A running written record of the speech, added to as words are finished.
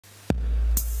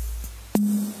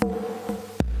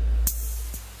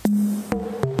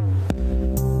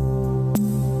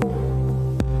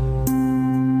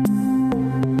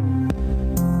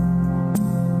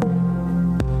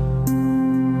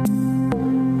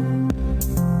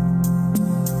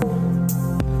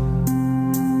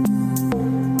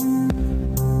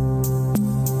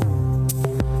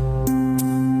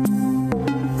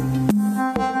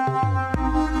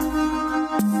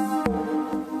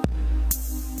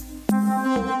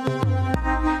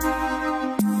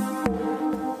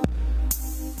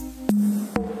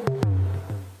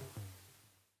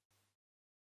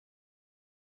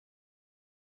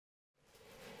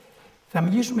Θα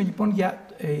μιλήσουμε λοιπόν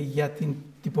για την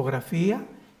τυπογραφία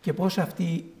και πώς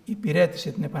αυτή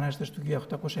υπηρέτησε την Επανάσταση του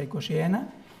 1821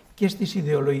 και στις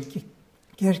ιδεολογικές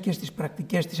και στις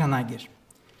πρακτικές της ανάγκες.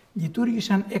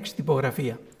 Λειτουργήσαν 6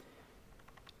 τυπογραφία.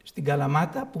 Στην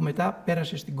Καλαμάτα, που μετά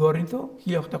πέρασε στην Κόρινθο,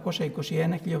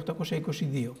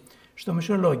 1821-1822. Στο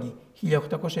Μεσολόγγι,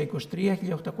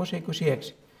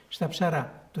 1823-1826. Στα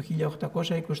Ψαρά, το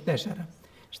 1824.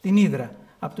 Στην Ύδρα,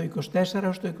 από το 24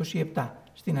 έως το 27.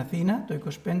 Στην Αθήνα, το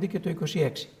 25 και το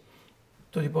 26.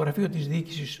 Το τυπογραφείο της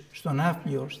διοίκησης στον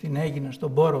Ναύπλιο, στην Αίγινα,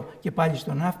 στον Πόρο και πάλι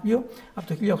στον Ναύπλιο, από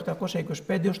το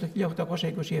 1825 έως το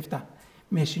 1827.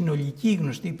 Με συνολική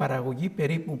γνωστή παραγωγή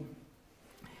περίπου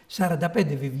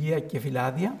 45 βιβλία και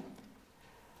φυλάδια,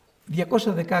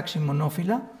 216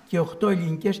 μονόφυλλα και 8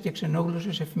 ελληνικές και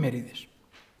ξενόγλωσσες εφημερίδες.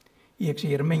 Οι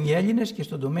εξεγερμένοι Έλληνες και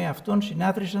στον τομέα αυτών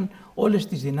συνάθρησαν όλες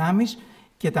τις δυνάμεις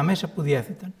και τα μέσα που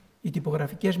διέθεταν. Οι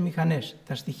τυπογραφικές μηχανές,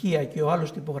 τα στοιχεία και ο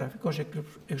άλλος τυπογραφικός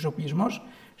εξοπλισμός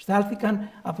στάλθηκαν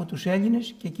από τους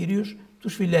Έλληνες και κυρίως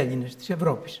τους φιλέλληνες της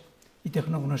Ευρώπης. Η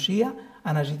τεχνογνωσία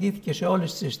αναζητήθηκε σε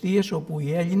όλες τις εστίες όπου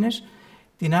οι Έλληνες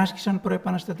την άσκησαν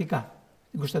προεπαναστατικά.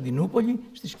 Στην Κωνσταντινούπολη,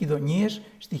 στις Κιδωνίες,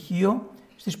 στη Χίο,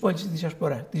 στις πόλεις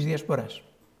της Διασποράς.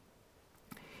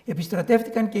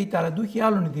 Επιστρατεύτηκαν και οι ταλαντούχοι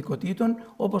άλλων ειδικοτήτων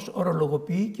όπως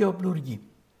ορολογοποιοί και οπλουργοί.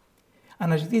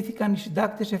 Αναζητήθηκαν οι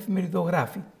συντάκτες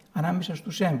εφημεριδογράφοι ανάμεσα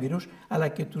στους έμπειρους αλλά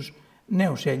και τους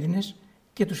νέους Έλληνες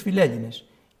και τους φιλέλληνες,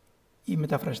 οι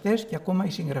μεταφραστές και ακόμα οι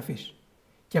συγγραφείς.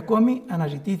 Και ακόμη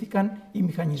αναζητήθηκαν οι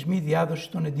μηχανισμοί διάδοσης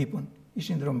των εντύπων, οι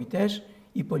συνδρομητές,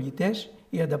 οι πολιτές,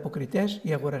 οι ανταποκριτές,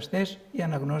 οι αγοραστές, οι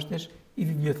αναγνώστες, οι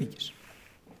βιβλιοθήκες.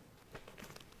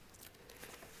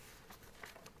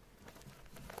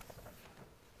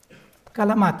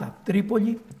 Καλαμάτα,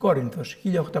 Τρίπολη, Κόρινθος,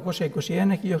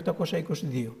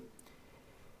 1821-1822.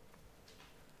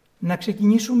 Να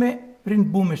ξεκινήσουμε, πριν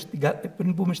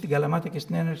μπούμε στην Καλαμάτα και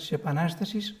στην έναρξη της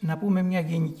Επανάστασης, να πούμε μια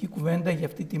γενική κουβέντα για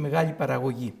αυτή τη μεγάλη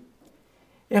παραγωγή.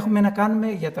 Έχουμε να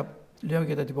κάνουμε, λέω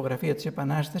για τα τυπογραφία της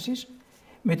Επανάστασης,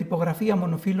 με τυπογραφία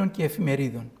μονοφύλων και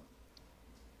εφημερίδων.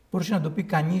 Μπορούσε να το πει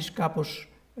κανείς κάπως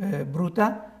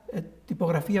μπρούτα,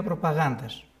 τυπογραφία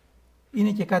προπαγάνδας.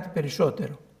 Είναι και κάτι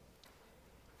περισσότερο.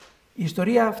 Η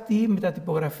ιστορία αυτή με τα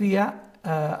τυπογραφία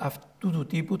αυτού του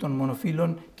τύπου, των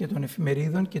μονοφύλων και των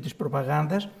εφημερίδων και της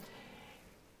προπαγάνδας,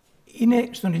 είναι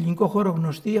στον ελληνικό χώρο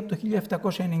γνωστή από το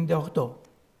 1798,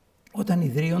 όταν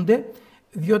ιδρύονται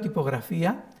 2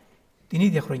 τυπογραφία, την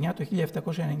ίδια χρονιά, το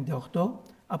 1798,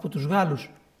 από τους Γάλλους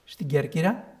στην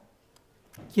Κέρκυρα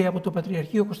και από το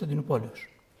Πατριαρχείο Κωνσταντινουπόλεως.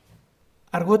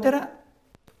 Αργότερα,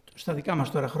 στα δικά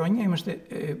μας τώρα χρόνια,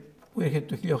 που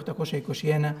έρχεται το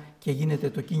 1821 και γίνεται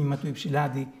το κίνημα του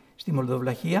Υψηλάντη στη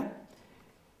Μολδοβλαχία,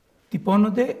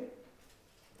 τυπώνονται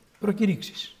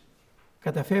προκηρύξεις.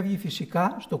 Καταφεύγει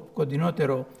φυσικά στο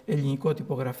κοντινότερο ελληνικό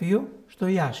τυπογραφείο, στο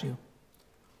Ιάσιο.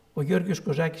 Ο Γιώργος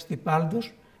Κοζάκης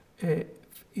Τυπάλδος,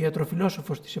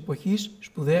 ιατροφιλόσοφος της εποχής,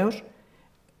 σπουδαίος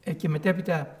και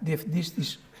μετέπειτα διευθυντής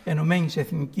της Ενωμένης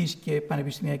Εθνικής και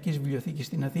Πανεπιστημιακής Βιβλιοθήκης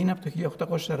στην Αθήνα από το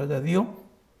 1842,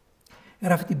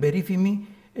 γράφει την περίφημη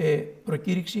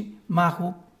προκήρυξη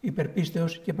Μάχου,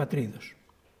 Υπερπίστεως και Πατρίδος.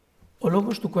 Ο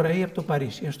λόγος του Κοραή από το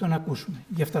Παρίσι, ας τον ακούσουμε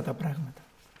για αυτά τα πράγματα.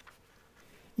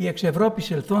 Οι εξ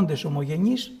Ευρώπης ελθόντες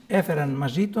ομογενείς έφεραν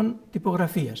μαζί των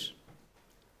τυπογραφίας.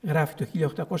 Γράφει το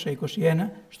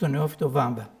 1821 στο νεόφυτο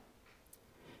Βάμβα.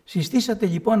 Συστήσατε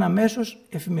λοιπόν αμέσως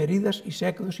εφημερίδας εις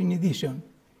έκδοσιν ειδήσεων.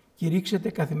 Κηρύξετε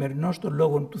καθημερινώς των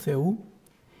λόγων του Θεού,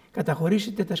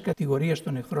 καταχωρήσετε τας κατηγορίας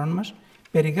των εχθρών μας,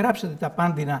 περιγράψατε τα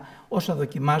πάντινα όσα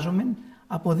δοκιμάζομεν,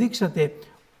 αποδείξατε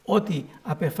ότι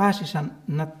απεφάσισαν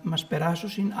να μας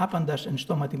περάσωσιν άπαντας εν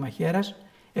στόματι μαχαίρας,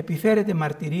 επιφέρετε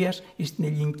μαρτυρίας εις την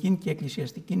ελληνική και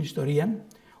εκκλησιαστική ιστορία,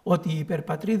 ότι οι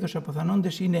υπερπατρίδος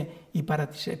αποθανόντες είναι η παρά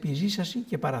της επιζήσαση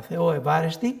και παρά Θεό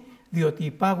ευάρεστοι, διότι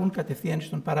υπάγουν κατευθείαν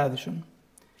στον παράδεισον.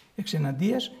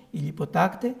 Εξεναντίας, οι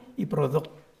λιποτάκτε, οι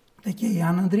προδόκτε και οι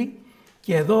άνανδροι,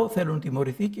 και εδώ θέλουν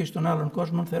τιμωρηθεί και στον άλλον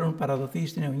κόσμο θέλουν παραδοθεί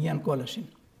στην αιωνίαν κόλαση.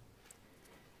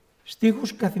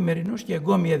 Στίχους καθημερινούς και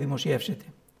εγκόμια δημοσιεύσετε.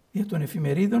 Δια των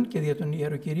εφημερίδων και δια των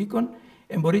ιεροκηρύκων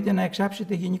μπορείτε να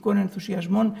εξάψετε γενικών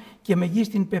ενθουσιασμών και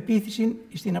μεγίστην πεποίθηση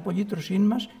στην απολύτρωσή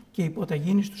μας και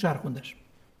υποταγήνη στους άρχοντας.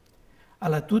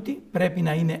 Αλλά τούτοι πρέπει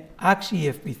να είναι άξιοι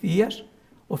ευπηθείας,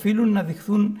 οφείλουν να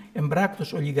δειχθούν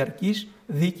εμπράκτος ολιγαρκής,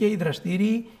 δίκαιοι,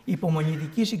 δραστήριοι,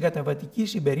 υπομονητικοί, συγκαταβατικοί,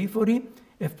 συμπερίφοροι,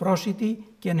 ευπρόσιτοι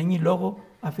και εν ενή λόγω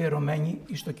αφιερωμένοι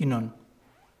εις το κοινόν.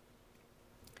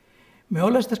 Με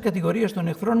όλας τας κατηγορίες των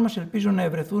εχθρών μας ελπίζω να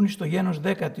ευρεθούν στο γένος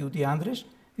 10 ούτοι άνδρες,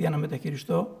 για να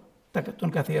μεταχειριστώ τον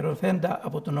καθιερωθέντα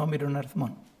από τον όμηρον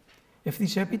αριθμών.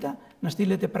 Ευθύς έπειτα να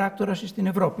στείλετε πράκτορας στην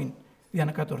Ευρώπη, για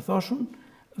να κατορθώσουν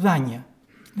δάνεια,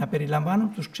 να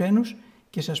περιλαμβάνουν τους ξένους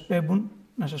και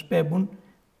να σας πέμπουν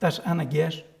τας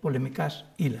αναγκαίας πολεμικάς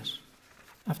ύλας.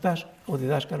 Αυτάς ο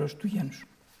διδάσκαλος του γένους.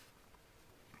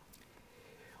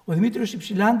 Ο Δημήτριος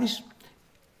Υψηλάντης,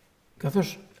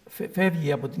 καθώς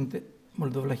φεύγει από την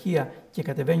Μολδοβλαχία και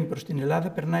κατεβαίνει προς την Ελλάδα,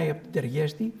 περνάει από την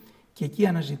Τεργέστη και εκεί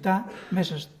αναζητά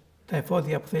μέσα στα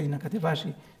εφόδια που θέλει να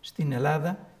κατεβάσει στην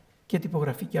Ελλάδα και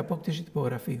τυπογραφική απόκτηση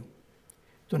τυπογραφείου.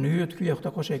 Τον Ιούλιο του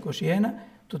 1821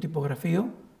 το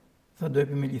τυπογραφείο θα το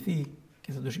επιμεληθεί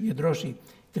και θα το συγκεντρώσει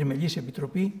τριμελής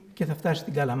επιτροπή και θα φτάσει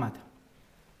στην Καλαμάτα.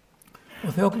 Ο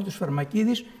Θεόκλητος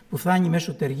Φαρμακίδης, που φτάνει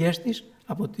μέσω Τεργέστης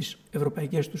από τις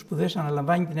ευρωπαϊκές του σπουδές,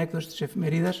 αναλαμβάνει την έκδοση της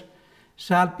εφημερίδας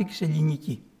Σάλπικης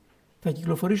Ελληνική. Θα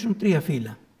κυκλοφορήσουν 3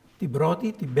 φύλλα, την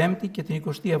 1η, την 5η και την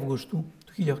 20η Αυγούστου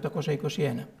του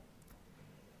 1821.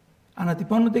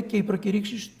 Ανατυπώνονται και οι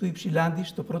προκηρύξεις του Υψηλάντη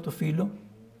στο πρώτο φύλλο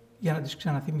για να τις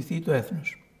ξαναθυμηθεί το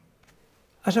έθνος.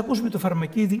 Ας ακούσουμε το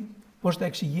Φαρμακίδη πώς τα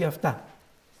εξηγεί αυτά.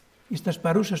 Εις τας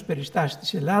παρούσας περιστάσεις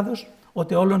της Ελλάδος,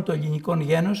 ότι όλων το ελληνικών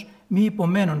γένος, μη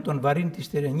υπομένων των βαρύν της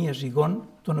τυραννίας ζυγών,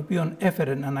 των οποίων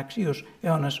έφερεν αναξίως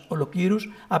αιώνας ολοκλήρους,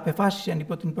 απεφάσισαν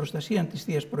υπό την προστασία της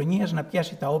Θείας Προνοίας να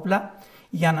πιάσει τα όπλα,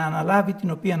 για να αναλάβει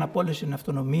την οποίαν απόλεσεν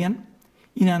αυτονομίαν,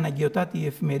 είναι αναγκαιοτάτη η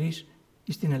εφημερής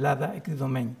στην Ελλάδα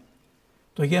εκδιδομένη.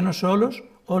 Το γένος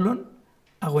όλων,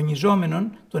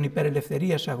 αγωνιζόμενων των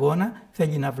υπερελευθερίας αγώνα,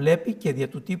 θέλει να βλέπει και δια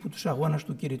του τύπου τους αγώνας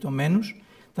του κηρυτωμένους,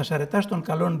 τα αρετάς των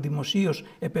καλών δημοσίως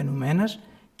επενουμένας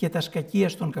και τα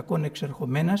κακίας των κακών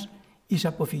εξερχομένας, εις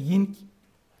αποφυγήν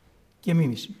και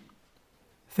μίμηση.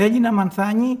 Θέλει να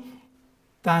μανθάνει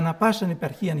τα αναπάσαν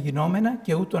υπαρχίαν γινόμενα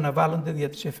και ούτω να βάλλονται δια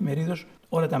της εφημερίδος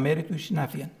όλα τα μέρη του εις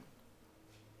συνάφιαν.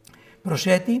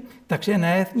 Προσέτη, τα ξένα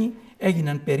έθνη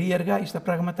έγιναν περίεργα εις τα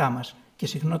πράγματά μας και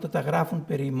συχνότατα γράφουν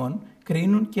περί ημών,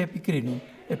 κρίνουν και επικρίνουν,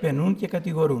 επενούν και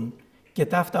κατηγορούν. Και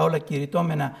ταύτα όλα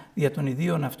κηρυτώμενα δια των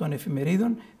ιδίων αυτών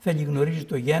εφημερίδων θέλει γνωρίζει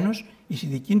το γένος εις η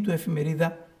δική του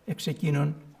εφημερίδα εξ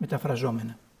εκείνων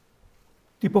μεταφραζόμενα.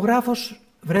 Τυπογράφος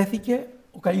βρέθηκε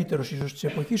ο καλύτερος ίσως της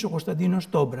εποχής, ο Κωνσταντίνος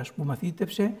Τόμπρας, που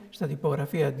μαθήτευσε στα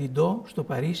τυπογραφία Ντιντό στο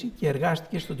Παρίσι και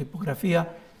εργάστηκε στο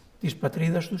τυπογραφία της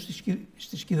πατρίδας του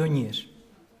στις Κιδωνίες.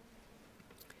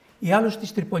 Η άλλος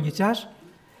της Τριπολιτσάς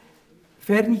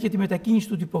φέρνει και τη μετακίνηση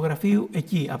του τυπογραφείου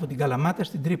εκεί, από την Καλαμάτα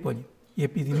στην Τρίπολη. Η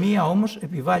επιδημία όμως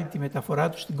επιβάλλει τη μεταφορά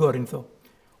του στην Κόρινθο.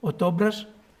 Ο Τόμπρας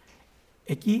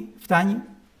εκεί φτάνει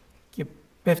και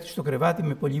πέφτει στο κρεβάτι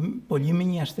με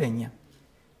πολύμηνη ασθένεια.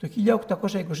 Το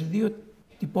 1822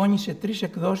 τυπώνει σε 3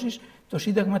 εκδόσεις το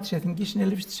Σύνταγμα της Εθνικής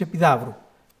Συνέλευσης της Επιδαύρου,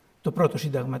 το πρώτο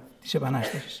Σύνταγμα της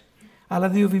Επανάστασης. Άλλα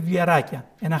 2 βιβλιαράκια,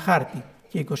 ένα χάρτη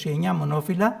και 29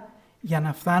 μονόφυλλα για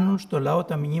να φτάνουν στο λαό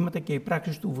τα μηνύματα και οι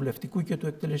πράξεις του βουλευτικού και του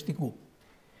εκτελεστικού.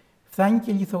 Φτάνει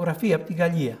και λιθογραφία από τη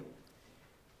Γαλλία.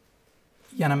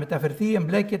 Για να μεταφερθεί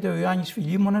εμπλέκεται ο Ιωάννης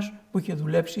Φιλίμωνας που είχε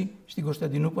δουλέψει στην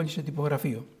Κωνσταντινούπολη σε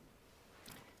τυπογραφείο.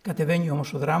 Κατεβαίνει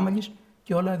όμως ο Δράμαλης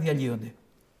και όλα διαλύονται.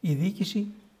 Η διοίκηση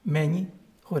μένει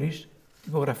χωρίς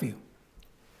τυπογραφείο.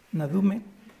 Να δούμε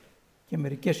και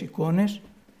μερικές εικόνες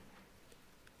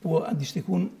που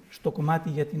αντιστοιχούν στο κομμάτι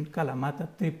για την Καλαμάτα,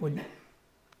 Τρίπολη,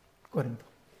 Κόρινθο.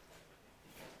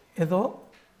 Εδώ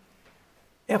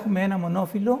έχουμε ένα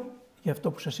μονόφυλλο, για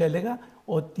αυτό που σας έλεγα,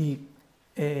 ότι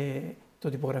το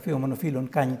τυπογραφείο μονοφύλων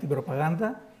κάνει την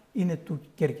προπαγάνδα, είναι του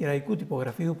Κερκυραϊκού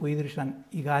τυπογραφείου που ίδρυσαν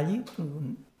οι Γάλλοι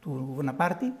του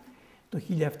Βοναπάρτη το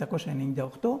 1798.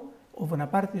 Ο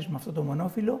Βοναπάρτης με αυτό το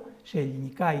μονόφυλλο σε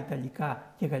ελληνικά,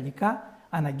 ιταλικά και γαλλικά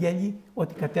αναγγέλει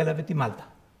ότι κατέλαβε τη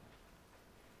Μάλτα.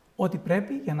 Ό,τι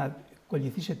πρέπει για να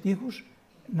κολληθεί σε τείχους,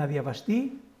 να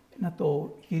διαβαστεί, να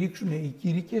το κηρύξουν οι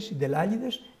κήρυκες, οι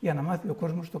ντελάλιδες, για να μάθει ο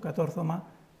κόσμος το κατόρθωμα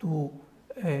του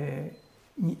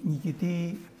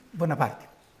νικητή Βοναπάρτη.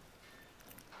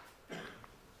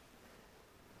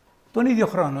 Τον ίδιο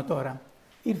χρόνο τώρα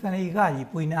ήρθαν οι Γάλλοι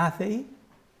που είναι άθεοι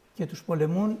και τους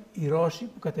πολεμούν οι Ρώσοι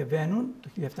που κατεβαίνουν το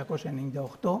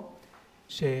 1798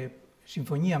 σε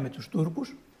συμφωνία με τους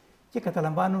Τούρκους και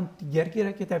καταλαμβάνουν την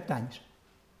Κέρκυρα και τα Επτάνησα.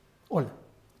 Όλα.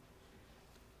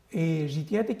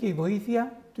 Ζητιέται και η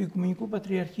βοήθεια του Οικουμενικού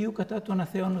Πατριαρχείου κατά των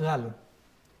αθέων Γάλλων.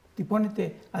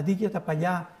 Τυπώνεται αντί για τα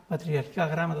παλιά πατριαρχικά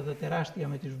γράμματα, τα τεράστια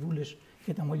με τις βούλες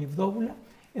και τα μολυβδόβουλα,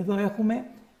 εδώ έχουμε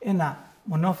ένα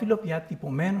μονόφυλλο πια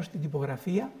τυπωμένο στην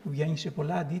τυπογραφία που βγαίνει σε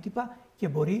πολλά αντίτυπα και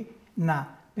μπορεί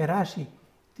να περάσει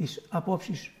τις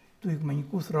απόψεις του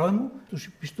Οικουμενικού Θρόνου,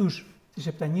 τους πιστούς της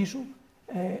Επτανήσου,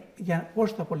 για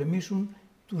πώς θα πολεμήσουν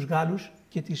τους Γάλλους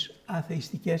και τις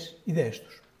αθεϊστικές ιδέες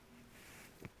τους.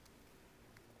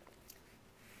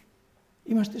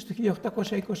 Είμαστε στο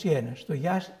 1821. Στο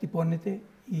Γιάς τυπώνεται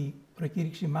η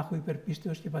προκήρυξη μάχου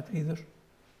υπερπίστεως και πατρίδος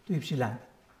του Υψηλάντη.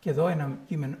 και εδώ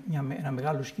ένα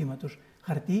μεγάλο σχήματος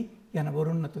χαρτί για να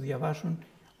μπορούν να το διαβάσουν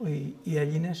οι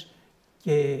Έλληνες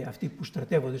και αυτοί που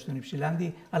στρατεύονται στον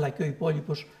Υψηλάνδη, αλλά και ο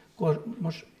υπόλοιπος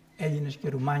κόσμος, Έλληνες και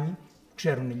Ρουμάνοι που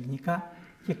ξέρουν ελληνικά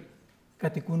και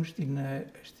κατοικούν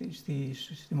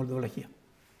στη Μολδοβλαχία.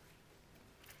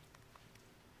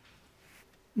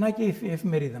 Να και η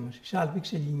εφημερίδα μας, η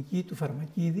Σάλπιξ Ελληνική του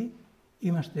Φαρμακίδη.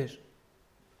 Είμαστε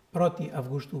 1η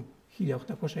Αυγούστου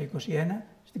 1821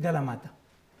 στην Καλαμάτα.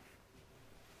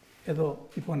 Εδώ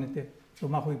τυπώνεται το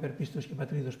μάχο υπερπίστος και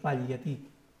πατρίδος πάλι, γιατί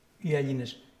οι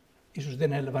Έλληνες ίσως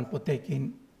δεν έλαβαν ποτέ και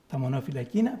τα μονόφυλλα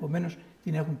εκείνα, επομένως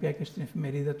την έχουν πια και στην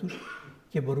εφημερίδα τους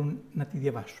και μπορούν να τη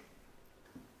διαβάσουν.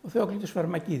 Ο Θεόκλητος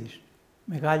Φαρμακίδης,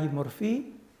 μεγάλη μορφή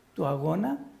του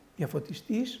αγώνα,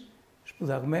 διαφωτιστής,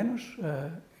 σπουδαγμένος,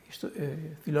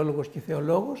 φιλόλογος και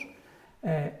θεολόγος,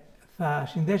 θα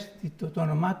συνδέσει το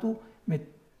όνομά του με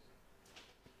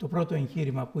το πρώτο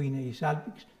εγχείρημα που είναι η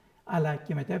Σάλπιξ, αλλά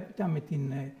και μετέπειτα με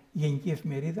την Γενική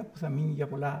Εφημερίδα που θα μείνει για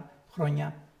πολλά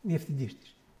χρόνια διευθυντής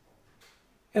της.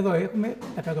 Εδώ έχουμε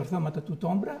τα κατορθώματα του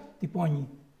Τόμπρα, τυπώνει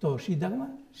το Σύνταγμα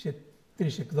σε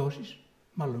 3 εκδόσεις,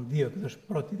 μάλλον 2 εκδόσεις,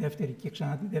 πρώτη, δεύτερη και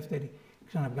ξανά τη δεύτερη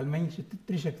ξαναβγαλμένη σε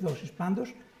 3 εκδόσεις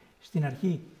πάντως, στην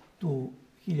αρχή του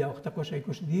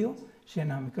 1822 σε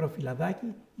ένα μικρό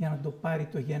φυλαδάκι για να το πάρει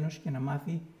το γένος και να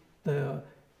μάθει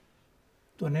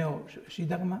το νέο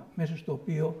σύνταγμα μέσα στο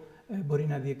οποίο μπορεί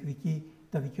να διεκδικεί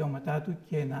τα δικαιώματά του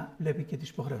και να βλέπει και τις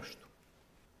υποχρεώσεις του.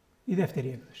 Η δεύτερη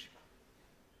έκδοση.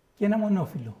 Και ένα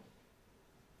μονόφυλλο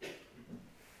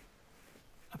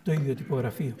από το ίδιο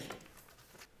τυπογραφείο.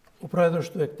 Ο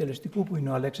πρόεδρος του εκτελεστικού, που είναι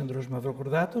ο Αλέξανδρος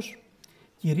Μαυροκορδάτος,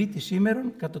 κηρύττει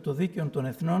σήμερον κατά το δίκαιο των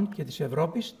εθνών και της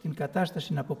Ευρώπης την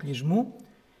κατάσταση αποκλεισμού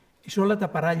εις όλα τα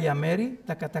παράλια μέρη,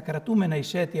 τα κατακρατούμενα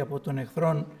εις έτη από των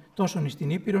εχθρών τόσον εις την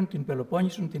Ήπειρον, την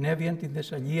Πελοπόννησον, την Εύβοιαν, την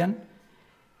Θεσσαλίαν,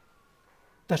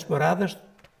 τα Σποράδας,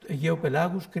 Αιγαίου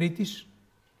Πελάγους, Κρήτης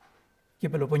και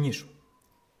Πελοποννήσου.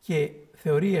 Και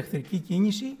θεωρεί εχθρική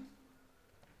κίνηση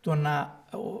το να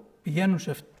πηγαίνουν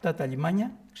σε αυτά τα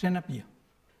λιμάνια ξένα πλοία.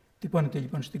 Τυπώνεται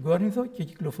λοιπόν στην Κόρινθο και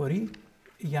κυκλοφορεί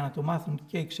για να το μάθουν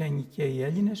και οι ξένοι και οι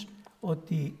Έλληνες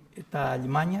ότι τα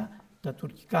λιμάνια, τα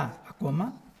τουρκικά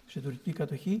ακόμα, σε τουρκική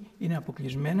κατοχή, είναι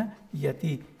αποκλεισμένα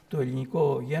γιατί το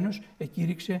ελληνικό γένος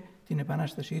εκήρυξε την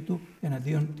επανάστασή του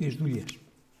εναντίον της δουλείας.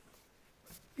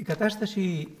 Η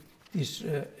κατάσταση της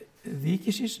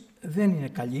διοίκησης δεν είναι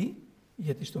καλή,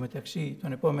 γιατί στο μεταξύ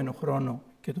τον επόμενο χρόνο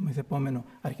και το μεθεπόμενο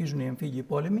αρχίζουν οι εμφύλιοι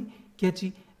πόλεμοι και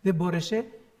έτσι δεν μπόρεσε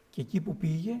και εκεί που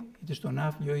πήγε, είτε στον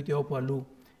Άφλιο είτε όπου αλλού,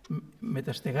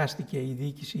 μεταστεγάστηκε η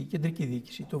διοίκηση, η κεντρική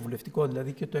διοίκηση, το βουλευτικό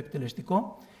δηλαδή και το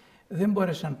εκτελεστικό, δεν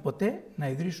μπόρεσαν ποτέ να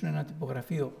ιδρύσουν ένα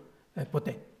τυπογραφείο,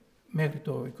 ποτέ, μέχρι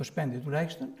το 25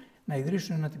 τουλάχιστον, να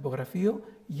ιδρύσουν ένα τυπογραφείο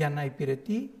για να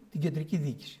υπηρετεί την κεντρική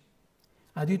διοίκηση.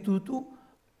 Αντί τούτου,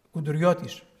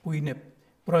 Κουντουριώτης, που είναι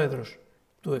πρόεδρος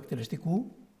του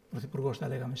εκτελεστικού, πρωθυπουργός θα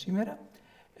λέγαμε σήμερα,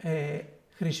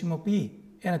 χρησιμοποιεί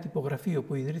ένα τυπογραφείο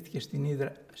που ιδρύθηκε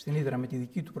στην Ύδρα με τη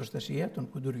δική του προστασία των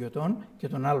Κουντουριωτών και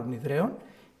των άλλων Ιδραίων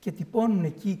και τυπώνουν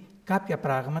εκεί κάποια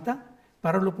πράγματα,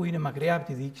 παρόλο που είναι μακριά από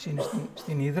τη διοίκηση, είναι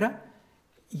στην Ύδρα,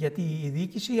 γιατί η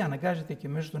διοίκηση αναγκάζεται και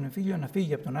μέσω των εμφύλιων να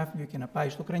φύγει από τον Άφλιο και να πάει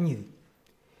στο Κρανίδι.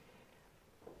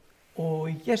 Ο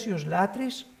Οικέσιος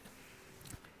Λάτρης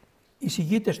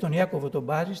εισηγείται στον Ιάκωβο τον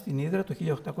Μπάζη στην Ύδρα το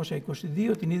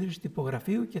 1822 την ίδρυση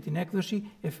τυπογραφείου και την έκδοση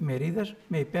εφημερίδας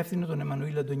με υπεύθυνο τον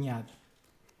Εμμανουήλ Αντωνιάδη.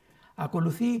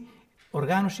 Ακολουθεί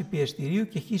οργάνωση πιεστηρίου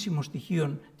και χύσιμο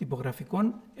στοιχείων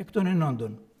τυπογραφικών εκ των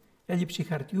ενόντων, έλλειψη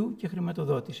χαρτιού και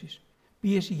χρηματοδότησης,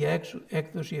 πίεση για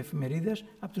έκδοση εφημερίδας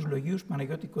από τους λογίους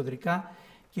Παναγιώτη Κοντρικά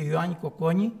και Ιωάννη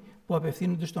Κοκόνη που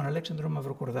απευθύνονται στον Αλέξανδρο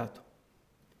Μαυροκορδάτο,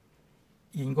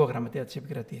 Γενικό Γραμματέα της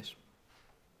Επικρατείας.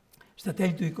 Στα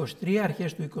τέλη του 23,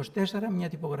 αρχές του 24, μια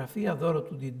τυπογραφία δώρο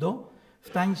του Ντιντό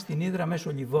φτάνει στην Ύδρα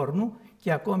μέσω Λιβόρνου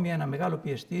και ακόμη ένα μεγάλο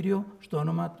πιεστήριο στο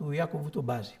όνομα του Ιάκωβου τον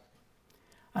Μπάζη.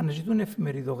 Αναζητούν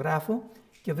εφημεριδογράφο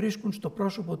και βρίσκουν στο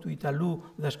πρόσωπο του Ιταλού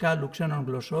δασκάλου ξένων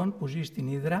γλωσσών που ζει στην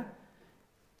Ύδρα,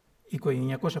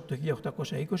 οικογενειακός από το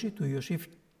 1820, του Ιωσήφ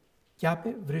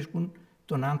Κιάπε, βρίσκουν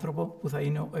τον άνθρωπο που θα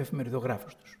είναι ο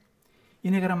εφημεριδογράφος τους.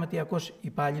 Είναι γραμματιακός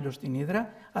υπάλληλος στην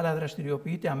Ύδρα, αλλά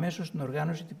δραστηριοποιείται αμέσως στην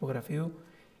οργάνωση τυπογραφείου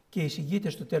και εισηγείται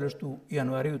στο τέλος του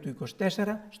Ιανουαρίου του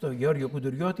 24 στο Γεώργιο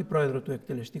Κουντουριώτη, πρόεδρο του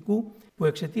εκτελεστικού, που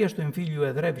εξαιτίας του εμφύλιου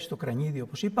εδρεύει στο Κρανίδι,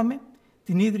 όπως είπαμε,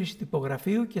 την ίδρυση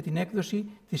τυπογραφείου και την έκδοση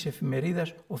της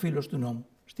εφημερίδας «Ο Φίλος του Νόμου»,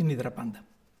 στην Ύδρα πάντα.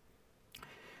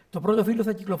 Το πρώτο φύλλο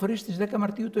θα κυκλοφορήσει στις 10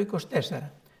 Μαρτίου του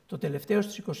 24, το τελευταίο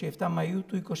στις 27 Μαΐου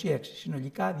του 26,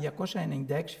 συνολικά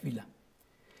 296 φύλλα.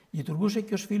 Λειτουργούσε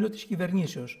και ως φύλλο της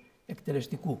κυβερνήσεως,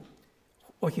 εκτελεστικού,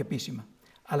 όχι επίσημα,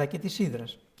 αλλά και της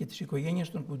Ύδρας και της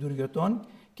οικογένειας των κουντουριωτών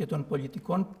και των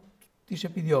πολιτικών της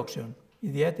επιδιώξεων,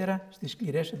 ιδιαίτερα στις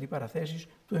σκληρές αντιπαραθέσεις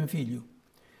του εμφύλιου.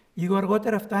 Λίγο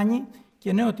αργότερα φτάνει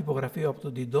και νέο τυπογραφείο από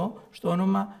τον Τιντό στο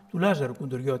όνομα του Λάζαρου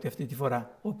Κουντουριώτη αυτή τη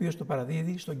φορά, ο οποίος το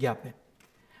παραδίδει στον Κιάπε.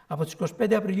 Από τις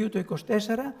 25 Απριλίου του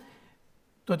 1924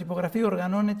 το τυπογραφείο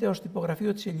οργανώνεται ως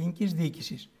τυπογραφείο της Ελληνικής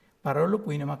Διοίκησης, παρόλο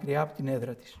που είναι μακριά από την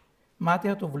έδρα της.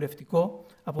 Μάταια το βουλευτικό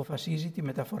αποφασίζει τη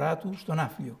μεταφορά του στον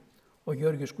Άφλιο. Ο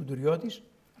Γεώργιος Κουντουριώτης,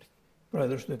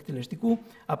 πρόεδρος του εκτελεστικού,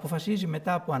 αποφασίζει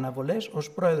μετά από αναβολές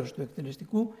ως πρόεδρος του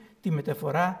εκτελεστικού τη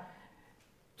μεταφορά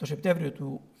το Σεπτέμβριο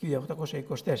του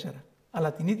 1824.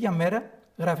 Αλλά την ίδια μέρα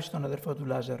γράφει στον αδερφό του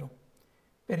Λάζαρο: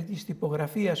 «Περί της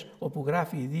τυπογραφίας όπου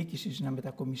γράφει η διοίκηση να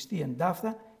μετακομιστεί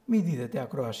εντάφθα, μη δίδεται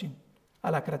ακρόαση,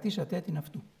 αλλά κρατήσατε την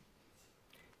αυτού».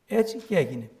 Έτσι και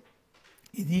έγινε.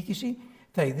 Η διοίκηση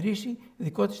θα ιδρύσει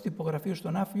δικό της τυπογραφείο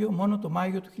στον Άφλιο μόνο το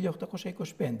Μάιο του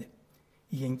 1825.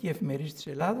 Η Γενική Εφημερίδα της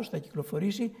Ελλάδος θα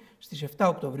κυκλοφορήσει στις 7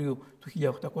 Οκτωβρίου του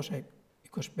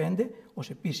 1825 ως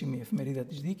επίσημη εφημερίδα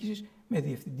της διοίκησης με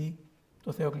διευθυντή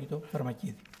το Θεόκλητο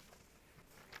Φαρμακίδη.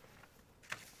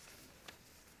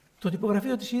 Το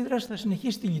τυπογραφείο της Ύδρας θα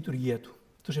συνεχίσει τη λειτουργία του.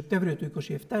 Το Σεπτέμβριο του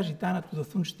 27 ζητά να του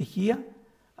δοθούν στοιχεία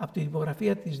από την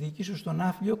τυπογραφία της διοικήσεως στον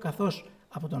Άφλιο, καθώς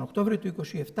από τον Οκτώβριο του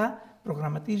 27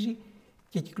 προγραμματίζει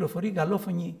και κυκλοφορεί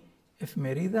γαλλόφωνη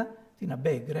εφημερίδα, την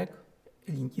Αμπέ Γκρέκ,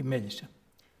 Ελληνική Μέλισσα.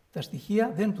 Τα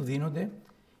στοιχεία δεν του δίνονται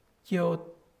και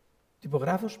ο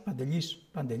τυπογράφος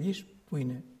Παντελής, που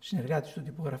είναι συνεργάτης του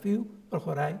τυπογραφείου,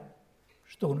 προχωράει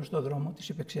στο γνωστό δρόμο της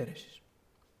υπεξαίρεσης.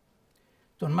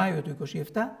 Τον Μάιο του 27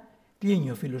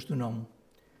 κλείνει ο φίλος του νόμου.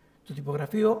 Το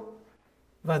τυπογραφείο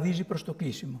βαδίζει προς το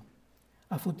κλείσιμο,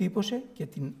 αφού τύπωσε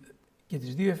και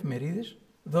τις δύο εφημερίδες,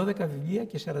 12 βιβλία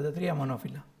και 43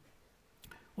 μονόφυλλα.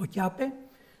 Ο Κιάπε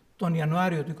τον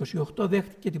Ιανουάριο του 28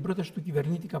 δέχτηκε την πρόταση του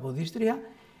κυβερνήτη Καποδίστρια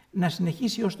να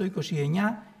συνεχίσει ως το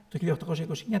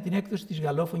 1829 την έκδοση της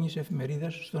γαλλόφωνης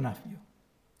εφημερίδας στον Άφλιο.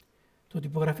 Το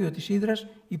τυπογραφείο της Ύδρας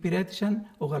υπηρέτησαν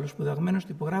ο γαλλοσπουδαγμένος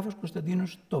τυπογράφος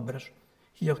Κωνσταντίνος Τόμπρας,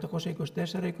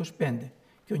 1824-25,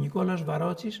 και ο Νικόλαος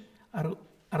Βαρότσης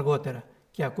αργότερα,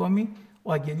 και ακόμη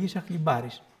ο Αγγελής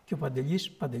Αχλιμπάρης και ο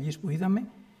Παντελής που είδαμε,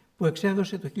 που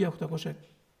εξέδωσε το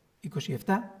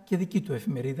 1827 και δική του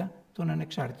εφημερίδα, τον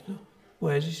Ανεξάρτητο, που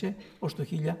έζησε ως το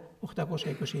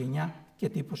 1829 και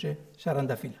τύπωσε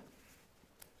 40 φύλλα.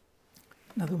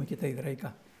 Να δούμε και τα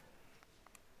ιδραϊκά.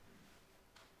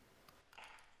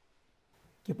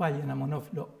 Και πάλι ένα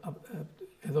μονόφυλλο,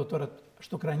 εδώ τώρα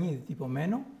στο κρανίδι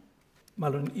τυπωμένο,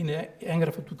 μάλλον είναι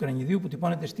έγγραφο του κρανιδίου που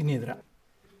τυπώνεται στην Ύδρα.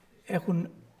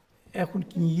 Έχουν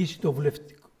κυνηγήσει το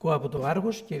βουλευτικό από το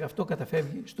Άργος και αυτό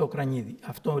καταφεύγει στο κρανίδι.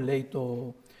 Αυτό λέει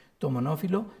το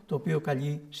μονόφυλλο, το οποίο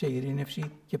καλεί σε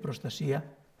ειρήνευση και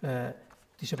προστασία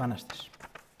της Επανάστασης.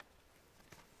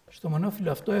 Στο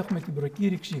μονόφυλλο αυτό έχουμε την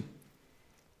προκήρυξη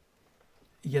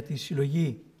για τη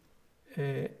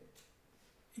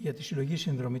συλλογή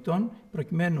συνδρομητών,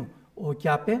 προκειμένου ο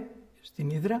Κιάπε στην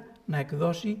Ύδρα να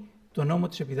εκδώσει το νόμο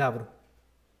της Επιδαύρου.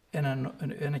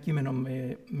 Ένα κείμενο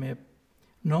με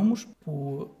νόμους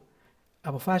που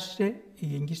αποφάσισε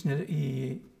η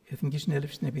Εθνική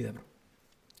Συνέλευση στην Επίδαυρο.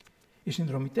 Οι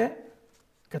συνδρομητές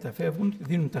καταφεύγουν,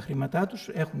 δίνουν τα χρήματά τους,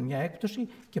 έχουν μια έκπτωση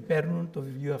και παίρνουν το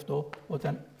βιβλίο αυτό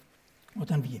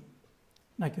όταν βγει.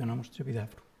 Να και ο νόμος της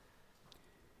Επιδαύρου.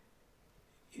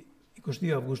 22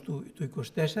 Αυγούστου του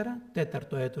 24,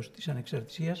 τέταρτο έτος της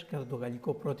Ανεξαρτησίας, κατά το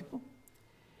γαλλικό πρότυπο.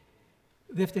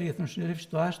 Δεύτερη Εθνοσυνέλευση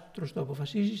στο Άστρος το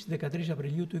αποφασίζει στις 13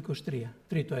 Απριλίου του 23,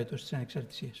 τρίτο έτος της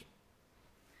Ανεξαρτησίας.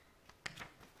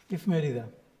 Η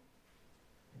εφημερίδα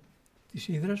της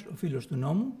Ύδρας, ο φίλος του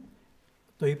νόμου,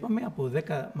 το είπαμε, από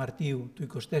 10 Μαρτίου του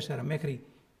 24 μέχρι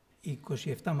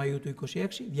 27 Μαΐου του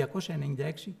 26,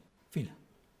 296 φύλλα.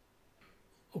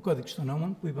 Ο κώδικας των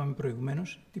νόμων που είπαμε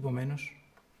προηγουμένως, τυπωμένος,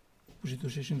 που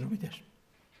ζητούσε συνδρομητές.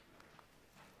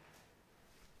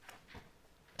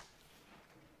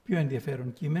 Πιο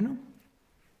ενδιαφέρον κείμενο.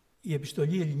 Η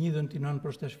επιστολή Ελληνίδων τεινών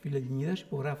προς τις φιλελληνίδες,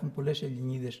 υπογράφουν πολλές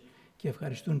Ελληνίδες και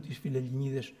ευχαριστούν τις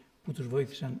φιλελληνίδες που τους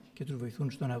βοήθησαν και τους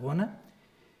βοηθούν στον αγώνα.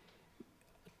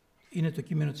 Είναι το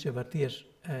κείμενο της Ευαρτίας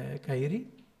Καΐρη,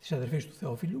 της αδερφής του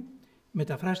Θεόφιλου.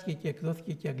 Μεταφράστηκε και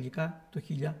εκδόθηκε και αγγλικά το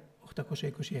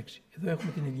 1826. Εδώ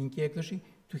έχουμε την ελληνική έκδοση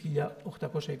του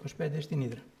 1825 στην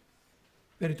Ύδρα.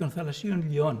 Περί των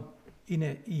θαλασσίων λιών,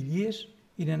 οι ηλίες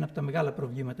είναι ένα από τα μεγάλα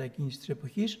προβλήματα εκείνης της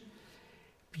εποχής.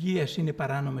 Ποιες είναι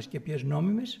παράνομες και ποιες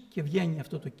νόμιμες, και βγαίνει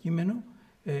αυτό το κείμενο,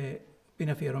 που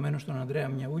είναι αφιερωμένο στον Ανδρέα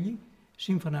Μιαούλη,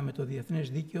 σύμφωνα με το διεθνές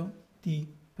δίκαιο, τι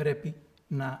πρέπει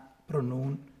να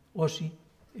προνοούν όσοι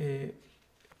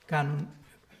κάνουν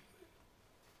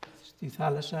στη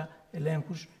θάλασσα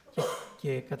ελέγχους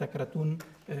και κατακρατούν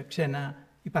ξένα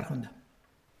υπάρχοντα.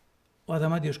 Ο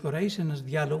Αδαμάντιος Κοραής, ένας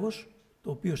διάλογος,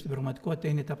 το οποίο στην πραγματικότητα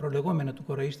είναι τα προλεγόμενα του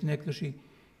Κοραή στην έκδοση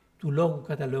του λόγου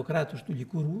κατά Λεοκράτους του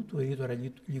Λικούρου, του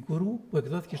Ιδρύματος Λικούρου, που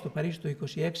εκδόθηκε στο Παρίσι το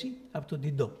 1926 από τον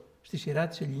Τιντό, στη σειρά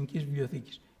της Ελληνικής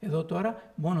Βιβλιοθήκης. Εδώ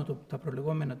τώρα μόνο τα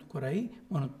προλεγόμενα του Κοραή,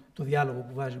 μόνο το διάλογο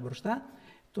που βάζει μπροστά,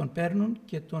 τον παίρνουν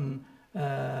και τον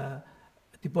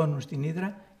τυπώνουν στην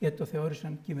Ύδρα, γιατί το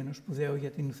θεώρησαν κείμενο σπουδαίο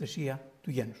για την ουθεσία του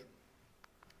γένους.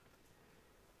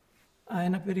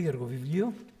 Ένα περίεργο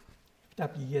βιβλίο, τα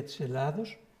πληγεία της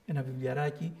Ελλάδος, ένα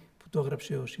βιβλιαράκι που το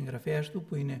έγραψε ο συγγραφέας του,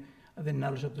 που δεν είναι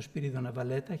άλλος από το Σπύριδο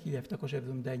Ναβαλέτα,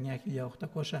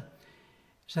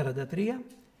 1779-1843,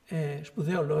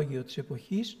 σπουδαίο λόγιο της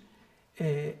εποχής.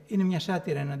 Είναι μια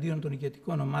σάτυρα εναντίον των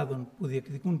ηγετικών ομάδων που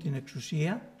διεκδικούν την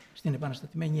εξουσία στην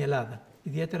επαναστατημένη Ελλάδα,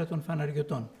 ιδιαίτερα των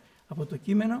φαναριωτών. Από το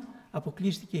κείμενο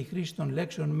αποκλείστηκε η χρήση των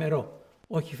λέξεων μερό,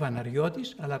 όχι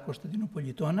φαναριώτης, αλλά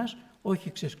Κωνσταντινοπολιτώνας,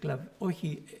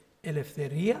 όχι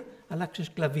ελευθερία, αλλά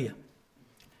ξεσκλαβία.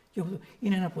 Και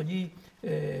είναι ένα πολύ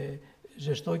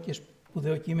ζεστό και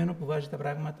σπουδαίο κείμενο που βάζει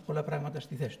πολλά πράγματα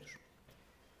στη θέση τους.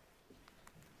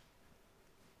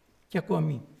 Και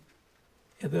ακόμη,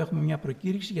 εδώ έχουμε μια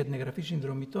προκήρυξη για την εγγραφή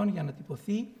συνδρομητών για να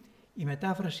τυπωθεί η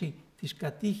μετάφραση της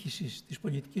κατήχησης της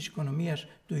πολιτικής οικονομίας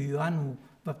του Ιωάννου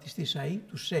Βαπτιστή Σαΐ,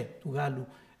 του ΣΕ, του Γάλλου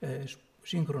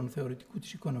σύγχρονου θεωρητικού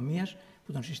της οικονομίας,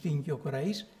 που τον συστήνει και ο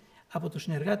Κοραής, από το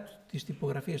συνεργάτη της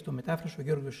τυπογραφίας το μετάφρασε ο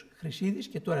Γιώργος Χρυσίδης,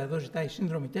 και τώρα εδώ ζητάει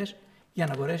συνδρομητές για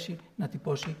να μπορέσει να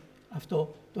τυπώσει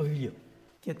αυτό το βιβλίο.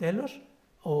 Και τέλος,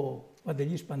 ο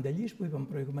Παντελής Παντελής, που είπαμε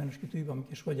προηγουμένως και του είπαμε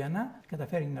και σχολιανά,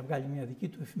 καταφέρει να βγάλει μια δική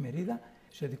του εφημερίδα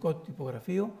σε δικό του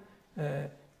τυπογραφείο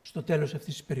στο τέλος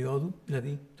αυτής της περίοδου,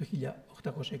 δηλαδή το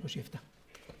 1827.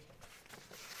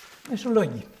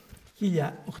 Μεσολόγοι,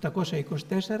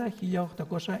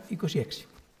 1824-1826.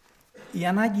 Η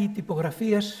ανάγκη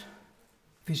τυπογραφίας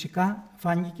φυσικά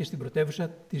φάνηκε και στην πρωτεύουσα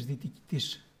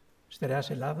της στερεάς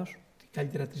Ελλάδος,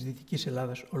 καλύτερα της Δυτικής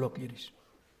Ελλάδας ολόκληρης.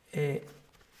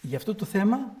 Γι' αυτό το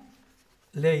θέμα,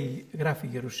 γράφει η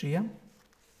Γερουσία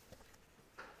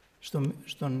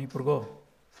στον Υπουργό,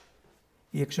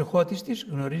 η εξοχότης της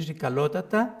γνωρίζει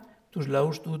καλότατα τους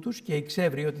λαούς τούτους και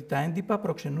εξεύρει ότι τα έντυπα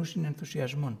προξενούσιν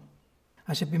ενθουσιασμόν.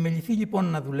 Ας επιμεληθεί λοιπόν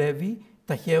να δουλεύει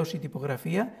ταχαίως η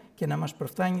τυπογραφία και να μας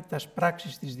προφτάνει τας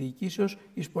πράξεις της διοικήσεως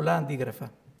εις πολλά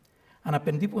αντίγραφα.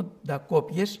 Αναπεντύποντα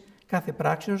κόπιες κάθε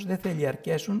πράξεως δεν θέλει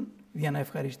αρκέσουν για να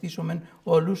ευχαριστήσομεν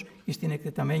όλους εις την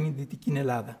εκτεταμένη Δυτική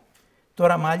Ελλάδα.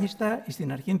 Τώρα μάλιστα εις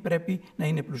την αρχήν πρέπει να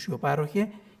είναι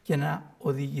πλουσιοπάροχε και να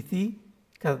οδηγηθεί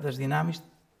κατά τας δυνάμεις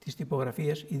της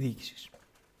τυπογραφίας η διοίκησης.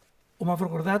 Ο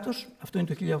Μαυρογορδάτος, αυτό είναι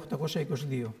το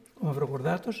 1822, ο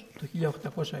Μαυρογορδάτος το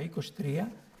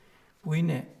 1823, που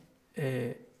είναι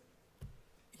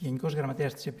Γενικός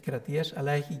Γραμματέας της Επικρατείας,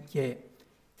 αλλά έχει και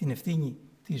την ευθύνη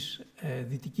της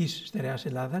Δυτικής Στερεάς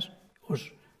Ελλάδας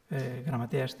ως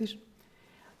γραμματέας της,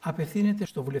 απευθύνεται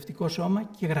στο Βουλευτικό Σώμα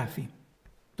και γράφει: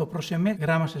 «Το προσεμέ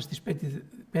γράμμα σας στις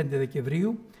 5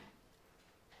 Δεκεμβρίου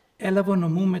έλαβω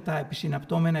νομού με τα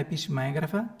επισυναπτώμενα επίσημα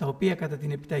έγγραφα, τα οποία κατά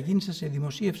την επιταγήν σας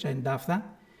δημοσίευσα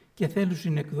εντάφθα και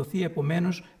θέλουσιν εκδοθεί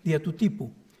επομένως δια του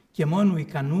τύπου και μόνου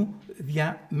ικανού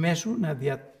δια μέσου να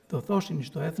διαδοθώσιν εις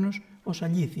το έθνος ως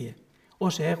αλήθειε,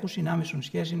 όσα έχουν συνάμεσον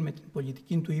σχέση με την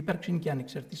πολιτική του ύπαρξην και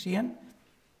ανεξαρτησίαν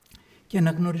και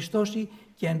να γνωριστώσει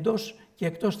και εντός και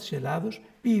εκτός της Ελλάδος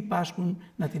ποιοι υπάσχουν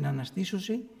να την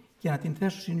αναστήσωση και να την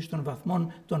θέσουν εις των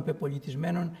βαθμών των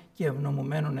πεπολιτισμένων και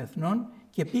ευνομουμένων εθνών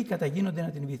και ποιοι καταγίνονται να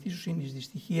την βυθίσουν εις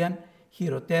δυστυχίαν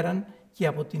χειροτέραν και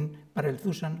από την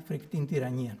παρελθούσαν φρικτήν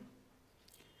τυραννίαν.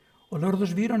 Ο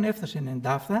Λόρδος Βύρον έφτασε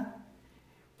εντάφθα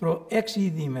προ 6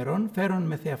 ήδη ημερών, φέρον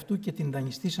με θεαυτού και την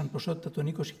δανειστήσαν ποσότητα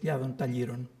των 20.000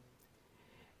 ταλήρων.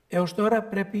 Έως τώρα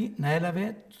πρέπει να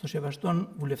έλαβε το σεβαστόν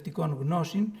βουλευτικών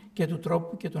γνώσιν και του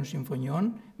τρόπου και των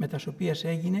συμφωνιών με τας οποίας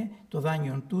έγινε το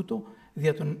δάνειον τούτο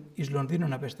δια των εις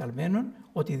Λονδίνων απεσταλμένων,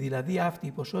 ότι δηλαδή αυτή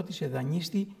η ποσότησε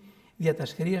δανείστη δια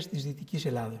τας χρείας της Δυτικής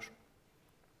Ελλάδος.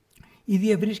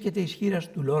 Ήδη ευρίσκεται εις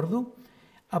χείρας του Λόρδου,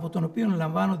 από τον οποίον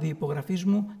λαμβάνω δι' υπογραφής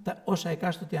μου τα όσα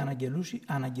εκάστοτε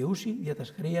αναγκαιούσι δια τας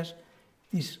χρείας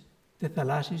της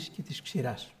τεθαλάσσης και της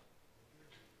ξηράς.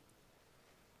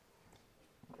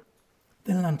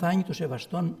 Δεν λανθάνει το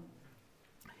σεβαστόν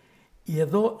η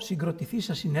εδώ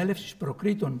συγκροτηθήσα συνέλευσης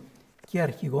προκρίτων και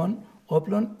αρχηγών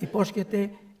όπλων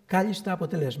υπόσχεται κάλλιστα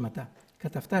αποτελέσματα.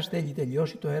 Κατά αυτά θέλει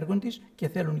τελειώσει το έργο της και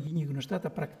θέλουν γίνει γνωστά τα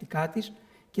πρακτικά της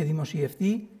και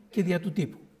δημοσιευτεί και δια του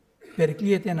τύπου.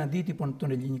 Περικλείεται ένα αντίτυπο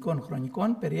των ελληνικών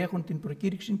χρονικών, περιέχουν την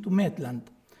προκήρυξη του Μέτλαντ,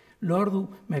 Λόρδου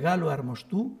Μεγάλου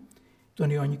Αρμοστού των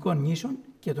Ιωνικών νήσων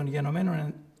και των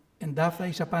γενομένων εντάφθα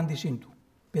εις απάντησή του.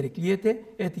 Περικλείεται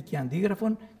έτη και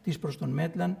αντίγραφων της προς τον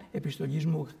Μέτλαν επιστολής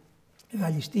μου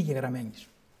γαλλιστή και γραμμένης.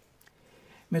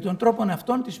 Με τον τρόπον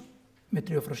αυτόν της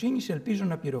μετριοφροσύνης ελπίζω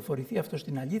να πληροφορηθεί αυτό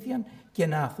στην αλήθεια και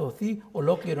να αθωωθεί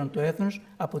ολόκληρον το έθνος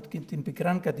από την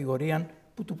πικράν κατηγορία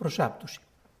που του προσάπτουσε.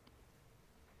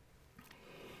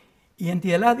 Η εν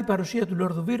τη Ελλάδη παρουσία του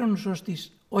Λόρδου Βύρονος ως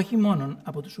της όχι μόνον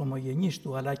από τους ομογενείς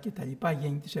του αλλά και τα λοιπά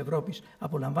γέννη της Ευρώπης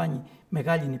απολαμβάνει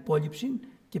μεγάλη υπόλοιψη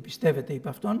και πιστεύετε υπ'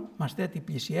 αυτόν μας θέτει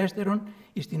πλησιέστερον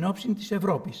εις την όψη της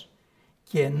Ευρώπης.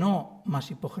 Και ενώ μας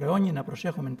υποχρεώνει να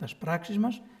προσέχουμε τας πράξεις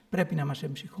μας, πρέπει να μας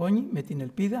εμψυχώνει με την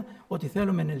ελπίδα ότι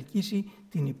θέλουμε να ελκύσει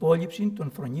την υπόλοιψη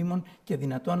των φρονίμων και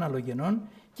δυνατών αλλογενών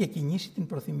και κινήσει την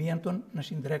προθυμία των να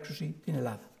συντρέξουσει την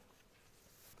Ελλάδα.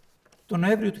 Το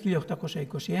Νοέμβριο του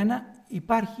 1821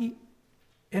 υπάρχει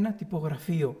ένα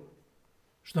τυπογραφείο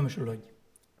στο Μεσολόγγι.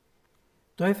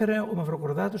 Το έφερε ο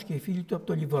Μαυροκορδάτος και οι φίλοι του από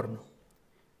το Λιβόρνο.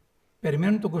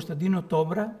 Περιμένουν τον Κωνσταντίνο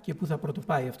Τόμπρα και πού θα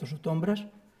πρωτοπάει αυτός ο Τόμπρας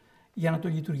για να το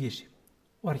λειτουργήσει.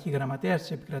 Ο αρχιγραμματέας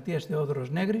της Επικρατείας Θεόδωρος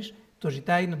Νέγρης το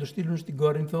ζητάει να το στείλουν στην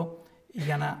Κόρινθο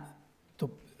για να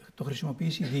το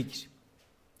χρησιμοποιήσει η διοίκηση.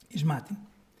 Ισμάτιν.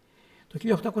 Το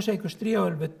 1823 ο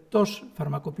Ελβετός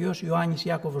φαρμακοποιός Ιωάννης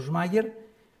Ιάκωβος Μάγερ,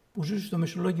 που ζούσε στο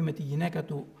Μεσολόγγι με τη γυναίκα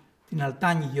του, την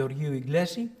Αλτάνη Γεωργίου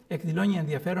Ιγκλέση, εκδηλώνει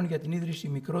ενδιαφέρον για την ίδρυση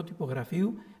μικρού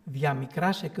τυπογραφείου δια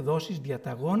μικράς εκδόσεις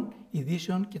διαταγών,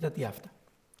 ειδήσεων και τα τι αυτά.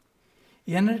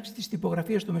 Η έναρξη της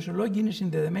τυπογραφίας στο Μεσολόγγι είναι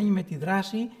συνδεδεμένη με τη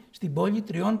δράση στην πόλη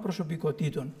τριών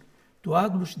προσωπικότητων, του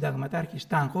Άγγλου συνταγματάρχη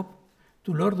Στάνχοπ,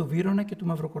 του Λόρδου Βύρονα και του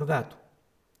Μαυροκορδάτου.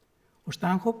 Ο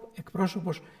Στάνχοπ,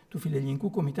 εκπρόσωπος του Φιλελληνικού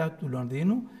Κομιτάτου του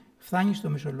Λονδίνου, φτάνει στο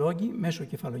Μεσολόγγι μέσω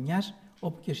Κεφαλονιάς,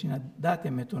 όπου και συναντάται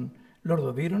με τον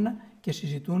Λόρδο Βύρονα και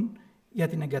συζητούν για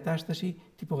την εγκατάσταση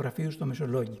τυπογραφείου στο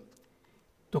Μεσολόγγι.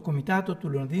 Το Κομιτάτο του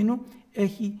Λονδίνου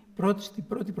έχει στην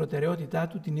πρώτη προτεραιότητά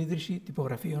του την ίδρυση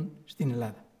τυπογραφείων στην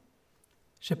Ελλάδα.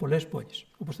 Σε πολλές πόλεις,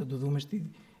 όπως θα το δούμε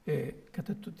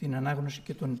κατά την ανάγνωση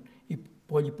και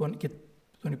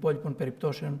των υπόλοιπων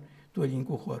περιπτώσεων του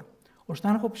ελληνικού χώρου. Ο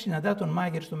Στάνχοπ συναντά τον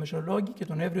Μάγερ στο Μεσολόγγι και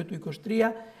τον Νοέμβριο του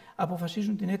 1923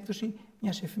 αποφασίζουν την έκδοση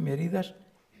μιας εφημερίδας,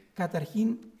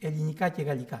 καταρχήν ελληνικά και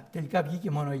γαλλικά. Τελικά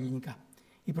βγήκε μόνο ελληνικά.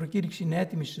 Η προκήρυξη είναι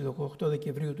έτοιμη στις 18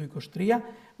 Δεκεμβρίου του 1923,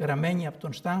 γραμμένη από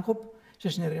τον Στάνχοπ σε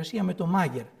συνεργασία με τον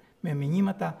Μάγερ, με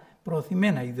μηνύματα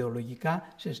προωθημένα ιδεολογικά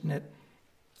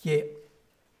και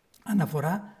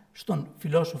αναφορά στον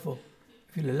φιλόσοφο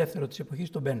φιλελεύθερο της εποχής,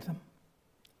 τον Μπένθαμ.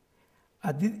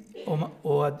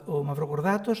 Ο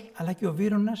Μαυροκορδάτος αλλά και ο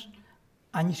Βύρονας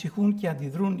ανησυχούν και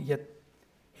αντιδρούν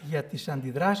για τις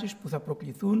αντιδράσεις που θα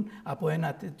προκληθούν από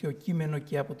ένα τέτοιο κείμενο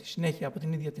και από τη συνέχεια από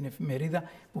την ίδια την εφημερίδα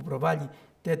που προβάλλει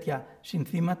τέτοια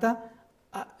συνθήματα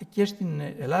και στην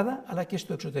Ελλάδα αλλά και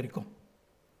στο εξωτερικό.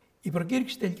 Η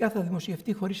προκήρυξη τελικά θα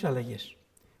δημοσιευτεί χωρίς αλλαγές.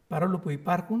 Παρόλο που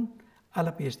υπάρχουν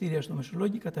άλλα πιεστήρια στο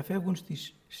Μεσολόγγι, καταφεύγουν στη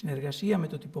συνεργασία με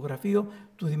το τυπογραφείο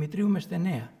του Δημητρίου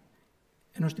Μεσθενέα,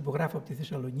 ενός τυπογράφου από τη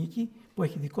Θεσσαλονίκη που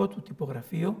έχει δικό του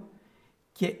τυπογραφείο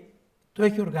και το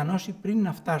έχει οργανώσει πριν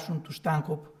να φτάσουν του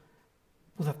Στάνχοπ,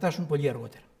 που θα φτάσουν πολύ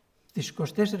αργότερα. Στις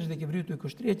 24 Δεκεμβρίου του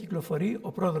 1923 κυκλοφορεί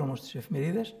ο πρόδρομος της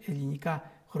εφημερίδας,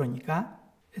 ελληνικά χρονικά,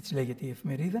 έτσι λέγεται η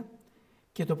εφημερίδα,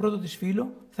 και το πρώτο της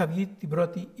φύλλο θα βγει την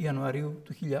 1η Ιανουαρίου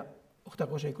του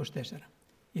 1824.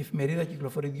 Η εφημερίδα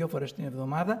κυκλοφορεί 2 φορές την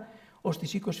εβδομάδα, ως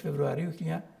τις 20 Φεβρουαρίου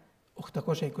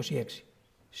 1826.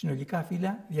 Συνολικά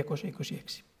φύλλα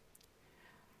 226.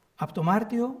 Από το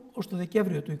Μάρτιο ως το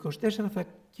Δεκέμβριο του 1924 θα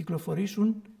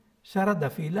κυκλοφορήσουν 40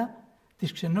 φύλλα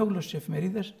της ξενόγλωσσης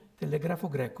εφημερίδας Τελεγράφο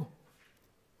Γκρέκο.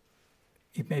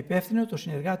 Με υπεύθυνο το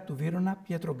συνεργάτη του Βύρονα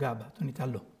Πιέτρο Γκάμπα, τον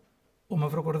Ιταλό. Ο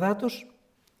Μαυροκορδάτος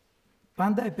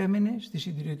πάντα επέμενε στη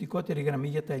συντηρητικότερη γραμμή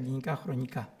για τα ελληνικά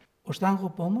χρονικά. Ο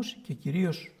Στάνχοπ όμως και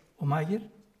κυρίως ο Μάγερ,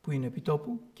 που είναι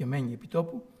επιτόπου και μένει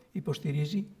επιτόπου,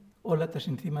 υποστηρίζει όλα τα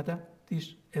συνθήματα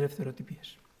της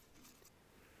ελευθεροτυπίας.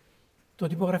 Το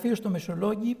τυπογραφείο στο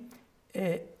Μεσολόγγι,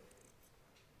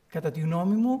 κατά τη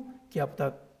γνώμη μου και από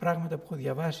τα πράγματα που έχω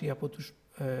διαβάσει από τους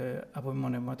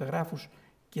απομνηματογράφους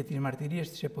και τις μαρτυρίες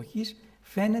της εποχής,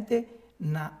 φαίνεται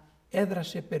να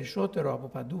έδρασε περισσότερο από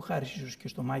παντού, χάρη ίσως και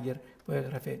στο Μάγερ που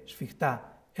έγραφε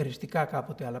σφιχτά, εριστικά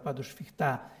κάποτε, αλλά πάντως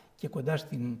σφιχτά και κοντά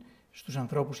στους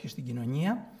ανθρώπους και στην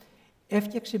κοινωνία,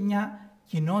 έφτιαξε μια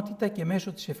κοινότητα και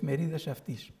μέσω της εφημερίδας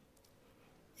αυτής.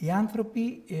 Οι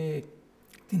άνθρωποι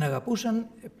την αγαπούσαν,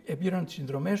 επλήρωναν τις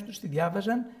συνδρομές τους, τη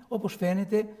διάβαζαν, όπως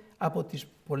φαίνεται από τις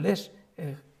πολλές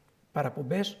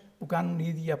παραπομπές που κάνουν οι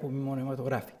ίδιοι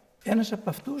απομνηματογράφοι. Ένας από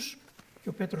αυτούς, και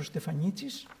ο Πέτρος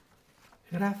Στεφανίτσης,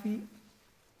 γράφει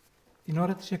την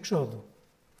ώρα της εξόδου.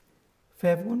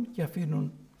 Φεύγουν και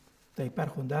αφήνουν τα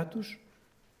υπάρχοντά τους,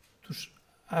 τους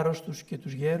άρρωστους και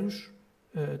τους γέρους,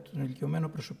 τον ηλικιωμένο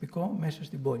προσωπικό μέσα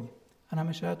στην πόλη.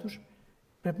 Ανάμεσά τους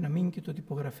πρέπει να μείνει και το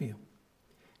τυπογραφείο.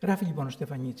 Γράφει λοιπόν ο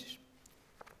Στεφανίτσης: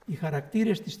 «Οι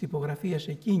χαρακτήρες της τυπογραφίας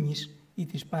εκείνης ή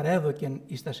της παρέδοκεν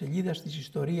εις τα σελίδας της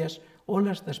ιστορίας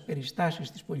όλας τας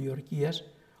περιστάσεις της πολιορκίας,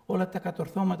 όλα τα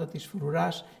κατορθώματα της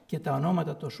φρουράς και τα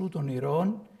ονόματα τοσού των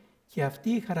ηρώων, και αυτοί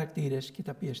οι χαρακτήρες και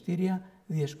τα πιεστήρια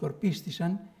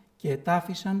διεσκορπίστησαν και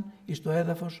ετάφησαν εις το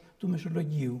έδαφος του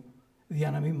Μεσολογγίου,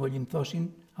 δια να μην μολυνθώσιν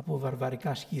από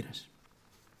βαρβαρικά σχήρας».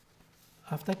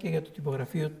 Αυτά και για το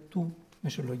τυπογραφείο του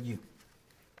Μεσολογγίου.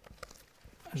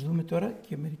 Ας δούμε τώρα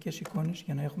και μερικές εικόνες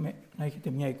για να έχετε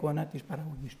μια εικόνα της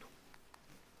παραγωγής του.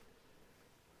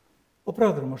 Ο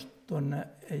πρόδρομος των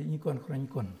ελληνικών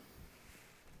χρονικών.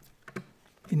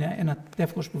 Είναι ένα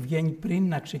τεύχος που βγαίνει πριν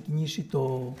να ξεκινήσει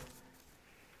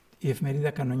η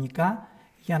εφημερίδα κανονικά,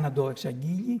 για να το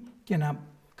εξαγγείλει και να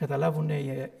καταλάβουν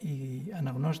οι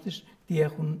αναγνώστες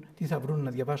τι θα βρουν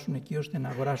να διαβάσουν εκεί ώστε να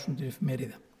αγοράσουν την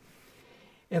εφημερίδα.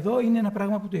 Εδώ είναι ένα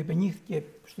πράγμα που το υπενήχθηκε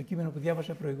στο κείμενο που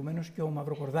διάβασα προηγουμένως και ο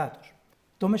Μαυροκορδάτος.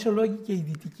 Το Μεσολόγγι και η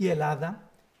Δυτική Ελλάδα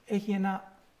έχει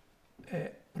ένα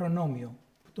προνόμιο,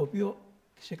 το οποίο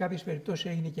σε κάποιες περιπτώσεις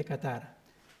έγινε και κατάρα.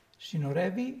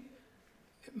 Συνορεύει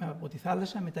από τη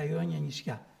θάλασσα με τα Ιόνια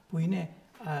νησιά, που είναι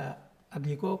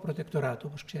αγγλικό προτεκτοράτο,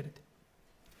 όπως ξέρετε.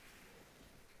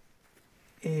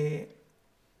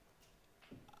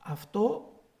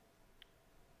 Αυτό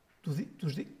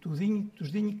τους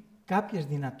δίνει κάποιες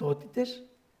δυνατότητες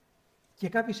και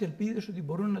κάποιες ελπίδες ότι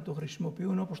μπορούν να το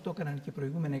χρησιμοποιούν, όπως το έκαναν και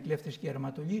προηγούμενα οι κλέφτες και οι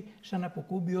αρματολοί, σαν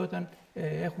αποκούμπι όταν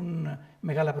έχουν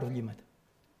μεγάλα προβλήματα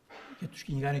και τους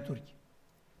κυνηγάνε οι Τούρκοι.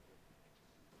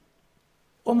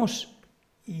 Όμως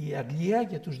η Αγγλία,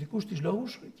 για τους δικούς της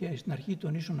λόγους και στην αρχή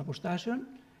των ίσων αποστάσεων,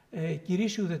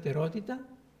 κηρύσσει ουδετερότητα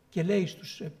και λέει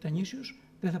στους Επτανήσιους: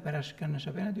 δεν θα περάσει κανένας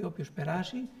απέναντι, όποιος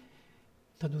περάσει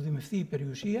θα του δημευθεί η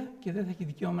περιουσία και δεν θα έχει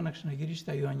δικαίωμα να ξαναγυρίσει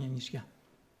στα Ιόνια νησιά.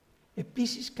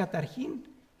 Επίσης, καταρχήν,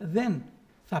 δεν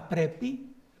θα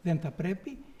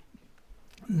πρέπει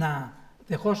να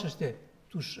δεχόσαστε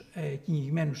τους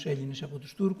κυνηγημένους Έλληνες από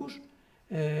τους Τούρκους,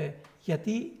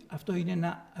 γιατί αυτό είναι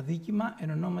ένα αδίκημα εν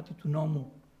ονόματι του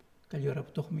νόμου, καλή ώρα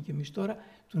που το έχουμε και εμείς τώρα,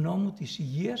 του νόμου της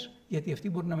υγείας, γιατί αυτοί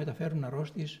μπορούν να μεταφέρουν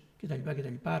αρρώστιες κτλ.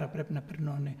 Άρα πρέπει να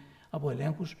περνούν από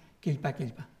ελέγχους κλπ.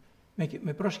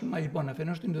 Με πρόσχημα λοιπόν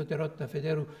αφενός την ουδετερότητα,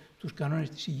 αφετέρου τους κανόνες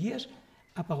της υγείας,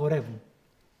 απαγορεύουν.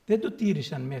 Δεν το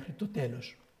τήρησαν μέχρι το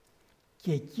τέλος.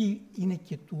 Και εκεί είναι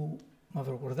και του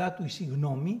Μαυροκορδάτου η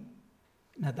συγγνώμη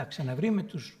να τα ξαναβρει με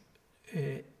τους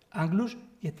Άγγλους,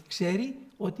 γιατί ξέρει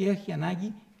ότι έχει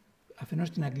ανάγκη αφενός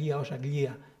την Αγγλία ως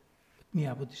Αγγλία,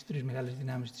 μία από τις τρεις μεγάλες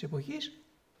δυνάμεις της εποχής,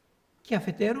 και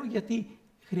αφετέρου γιατί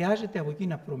χρειάζεται από εκεί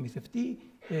να προμηθευτεί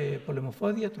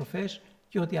πολεμοφόδια, τροφές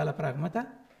και ό,τι άλλα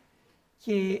πράγματα,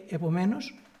 και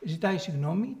επομένως ζητάει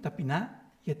συγγνώμη ταπεινά,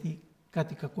 γιατί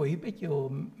κάτι κακό είπε και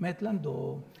ο Μέτλαντ,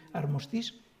 ο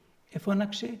αρμοστής,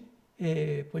 εφώναξε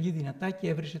πολύ δυνατά και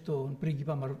έβρισε τον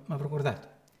πρίγκιπα Μαυροκορδάτο.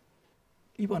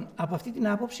 Λοιπόν, από αυτή την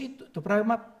άποψη το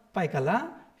πράγμα πάει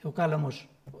καλά. Ο Κάλαμος,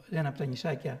 ένα από τα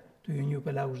νησάκια του Ιωνίου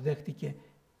Πελάγους, δέχτηκε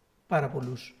πάρα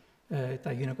πολλούς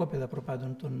τα γυναικόπαιδα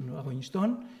προπάντων των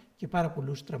αγωνιστών και πάρα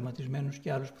πολλούς τραυματισμένους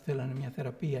και άλλους που θέλανε μια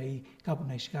θεραπεία ή κάπου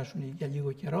να ησυχάσουν για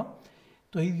λίγο καιρό.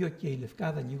 Το ίδιο και η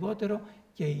Λευκάδα λιγότερο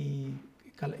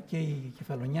και η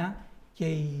Κεφαλονιά και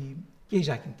η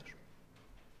Ζάκυνθος.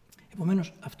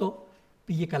 Επομένως αυτό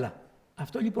πήγε καλά.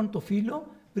 Αυτό λοιπόν το φύλλο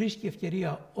βρίσκει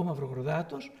ευκαιρία ο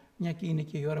Μαυροκορδάτος, μια και είναι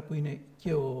και η ώρα που είναι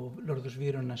και ο Λόρδος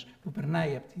Βύρωνας που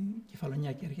περνάει από την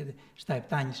Κεφαλονιά και έρχεται στα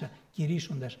Επτάνησα,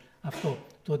 κηρύσσοντας αυτό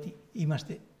το ότι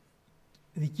είμαστε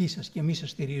δικοί σας και εμείς σας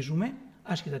στηρίζουμε,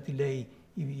 άσχετα τι λέει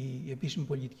η επίσημη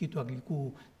πολιτική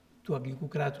του αγγλικού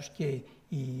κράτους και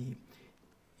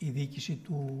η διοίκηση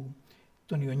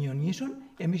των Ιωνίων νήσων,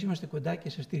 εμείς είμαστε κοντά και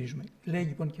σας στηρίζουμε. Λέει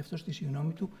λοιπόν και αυτό στη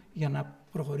συγγνώμη του για να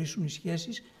προχωρήσουν οι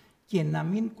σχέσεις και να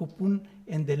μην κοπούν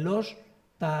εντελώς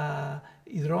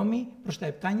οι δρόμοι προς τα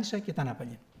Επτάνησα και τα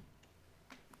Νάπαλια.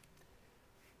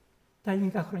 Τα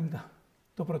ελληνικά χρονικά,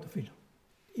 το πρώτο φύλλο.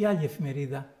 Η άλλη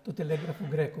εφημερίδα, το Τελέγραφο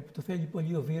Γκρέκο, που το θέλει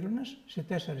πολύ ο Βύρωνας,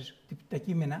 τα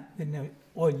κείμενα δεν είναι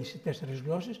όλοι σε 4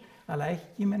 γλώσσες, αλλά έχει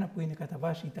κείμενα που είναι κατά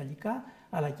βάση Ιταλικά,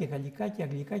 αλλά και Γαλλικά και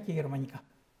Αγγλικά και Γερμανικά.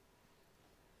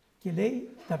 Και λέει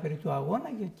τα περί του αγώνα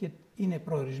και είναι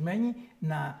προορισμένη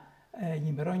να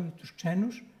ενημερώνει τους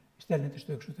ξένους, στέλνεται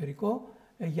στο εξωτερικό,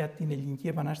 για την Ελληνική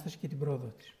Επανάσταση και την πρόοδο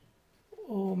της.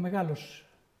 Ο μεγάλος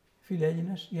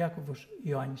φιλέλληνας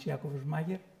Ιωάννης Ιάκωβος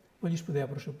Μάγερ, πολύ σπουδαία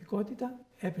προσωπικότητα,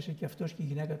 έπεσε και αυτός και η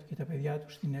γυναίκα του και τα παιδιά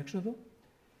του στην έξοδο,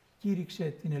 κήρυξε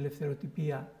την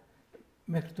ελευθεροτυπία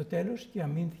μέχρι το τέλος και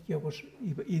αμήνθηκε, όπως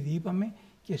ήδη είπαμε,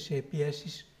 και σε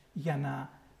πιέσεις για να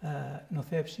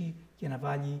νοθεύσει και να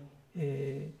βάλει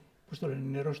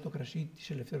νερό στο κρασί της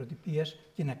ελευθεροτυπίας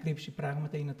και να κρύψει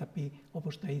πράγματα ή να τα πει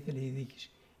όπως τα ήθελε η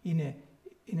διοίκηση.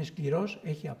 Είναι σκληρός,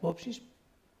 έχει απόψεις,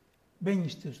 μπαίνει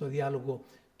στο διάλογο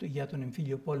για τον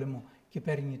εμφύλιο πόλεμο και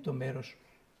παίρνει το μέρος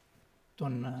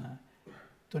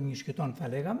των νησιωτών, θα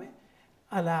λέγαμε,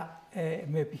 αλλά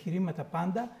με επιχειρήματα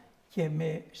πάντα και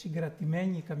με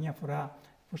συγκρατημένη καμιά φορά,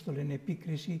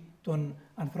 επίκριση των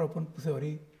ανθρώπων που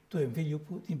θεωρεί του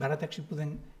εμφύλιου, την παράταξη που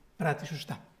δεν πράττει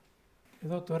σωστά.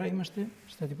 Εδώ τώρα είμαστε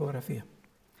στα τυπογραφία.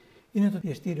 Είναι το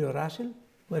πιεστήριο Ράσελ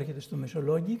που έρχεται στο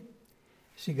Μεσολόγγι.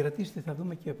 Συγκρατήστε, θα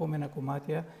δούμε και επόμενα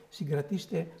κομμάτια,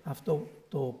 συγκρατήστε αυτό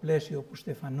το πλαίσιο που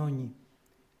στεφανώνει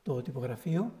το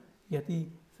τυπογραφείο,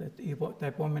 γιατί οι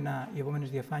επόμενες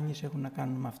διαφάνειες έχουν να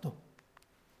κάνουν με αυτό.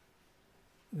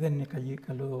 Δεν είναι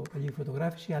καλή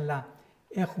φωτογράφηση, αλλά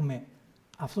έχουμε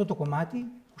αυτό το κομμάτι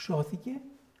που σώθηκε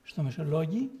στο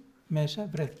Μεσολόγγι, μέσα,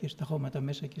 βρέθηκε στα χώματα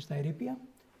μέσα και στα ερείπια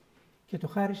και το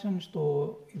χάρισαν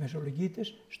οι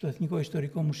Μεσολογγίτες στο Εθνικό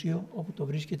Ιστορικό Μουσείο, όπου το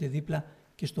βρίσκεται δίπλα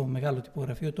και στο μεγάλο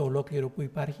τυπογραφείο, το ολόκληρο που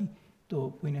υπάρχει,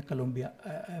 που είναι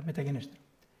μεταγενέστερο.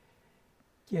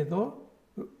 Και εδώ,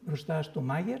 μπροστά στο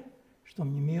Μάγερ, στο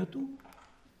μνημείο του,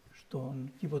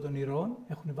 στον κήπο των ηρώων,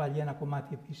 έχουν βάλει ένα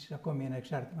κομμάτι επίσης, ακόμη ένα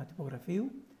εξάρτημα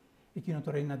τυπογραφείου. Εκείνο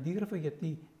τώρα είναι αντίγραφο,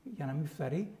 γιατί για να μην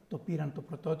φθαρεί, το πήραν το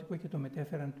πρωτότυπο και το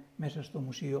μετέφεραν μέσα στο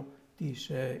Μουσείο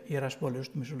της Ιεράς Πόλεως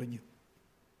του Μεσολογγίου.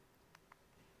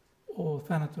 Ο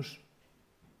θάνατος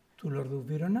του Λορδού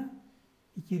Βύρωνα,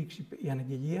 η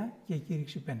αναγγελία και η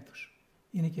κήρυξη Πένθους.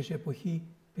 Είναι και σε εποχή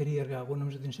περίεργα, εγώ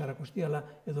νόμιζα την 40η,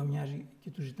 αλλά εδώ μοιάζει και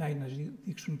του ζητάει να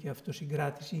δείξουν και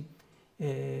αυτοσυγκράτηση,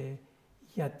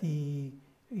 γιατί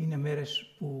είναι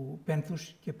μέρες που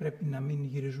Πένθους και πρέπει να μην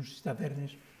γυρίζουν στις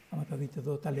ταβέρνες. Άμα τα δείτε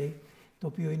εδώ τα λέει, το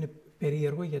οποίο είναι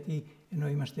περίεργο, γιατί ενώ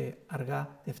είμαστε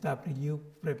αργά 7 Απριλίου,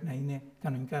 πρέπει να είναι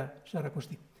κανονικά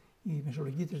 40η. Οι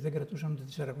Μεσολογγίτες δεν κρατούσαν ούτε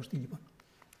τη 40η, λοιπόν.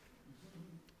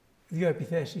 2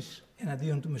 επιθέσεις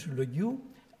εναντίον του Μεσολογγιού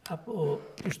από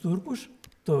τους Τούρκους,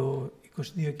 το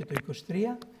 22 και το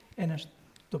 23, ένας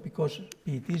τοπικός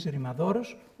ποιητής,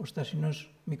 ρημαδόρος, ο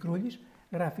Στασινός Μικρούλης,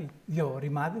 γράφει 2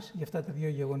 ρημάδες για αυτά τα 2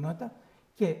 γεγονότα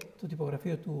και το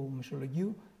τυπογραφείο του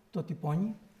Μεσολογγίου το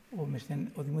τυπώνει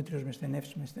ο Δημήτριος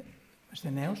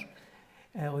Μεσθενέος.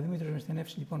 Ο Δημήτριος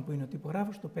Μεσθενέος, λοιπόν, που είναι ο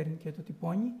τυπογράφος, το παίρνει και το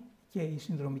τυπώνει και οι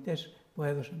συνδρομητές που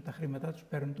έδωσαν τα χρήματά τους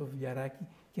παίρνουν το βιβλιαράκι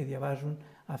και διαβάζουν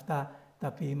αυτά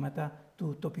τα ποίηματα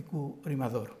του τοπικού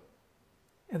ρημαδόρου.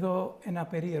 Εδώ ένα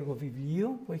περίεργο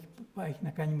βιβλίο που έχει να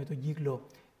κάνει με τον κύκλο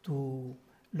του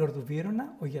Λόρδου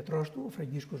Βύρωνα, ο γιατρός του, ο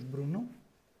Φραγκίσκος Μπρούνο,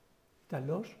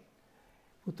 Ιταλός,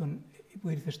 που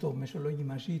ήρθε στο Μεσολόγγι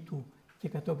μαζί του και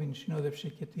κατόπιν συνόδευσε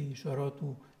και τη σωρό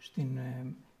του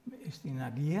στην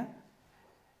Αγγλία.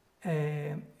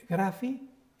 Γράφει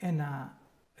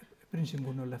πριν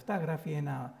συμβούν όλα αυτά, γράφει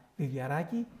ένα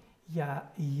βιβλιαράκι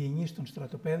για υγιεινείς των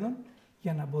στρατοπέδων,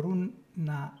 για να μπορούν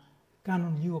να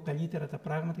κάνουν λίγο καλύτερα τα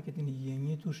πράγματα και την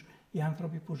υγιεινή τους οι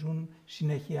άνθρωποι που ζουν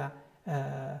συνέχεια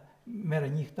μέρα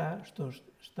νύχτα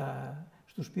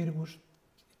στους πύργους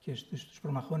και στους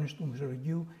προμαχώνες του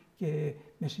Μεσολογγίου και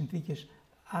με συνθήκες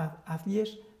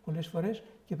άθλιες πολλές φορές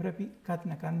και πρέπει κάτι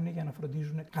να κάνουν για να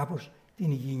φροντίζουν κάπως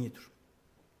την υγιεινή τους.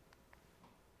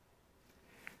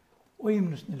 Ο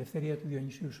ύμνος στην ελευθερία του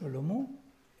Διονυσίου Σολομού,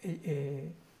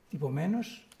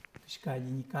 τυπωμένος, φυσικά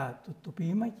ελληνικά το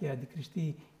ποίημα και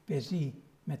αντικριστή πεζή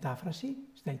μετάφραση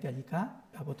στα Ιταλικά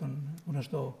από τον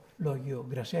γνωστό λόγιο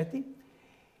Γκρασέτη.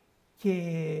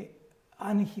 Και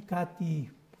αν έχει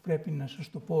κάτι που πρέπει να σας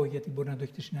το πω, γιατί μπορεί να το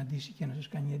έχετε συναντήσει και να σας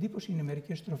κάνει εντύπωση, είναι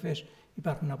μερικές στροφές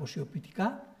υπάρχουν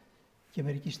αποσιοποιητικά και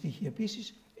μερικοί στίχοι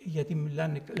επίσης, γιατί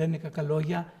λένε κακά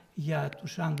λόγια για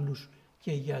τους Άγγλους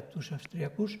και για τους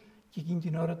Αυστριακούς και εκείνη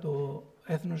την ώρα το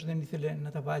έθνος δεν ήθελε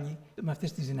να τα βάλει με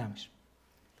αυτές τις δυνάμεις.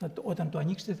 Όταν το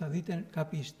ανοίξετε θα δείτε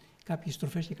κάποιες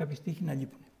στροφές και κάποιοι στίχοι να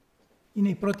λείπουν. Είναι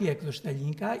η πρώτη έκδοση στα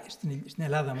ελληνικά, στην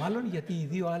Ελλάδα μάλλον, γιατί οι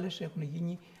 2 άλλες έχουν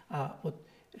γίνει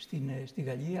στη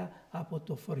Γαλλία από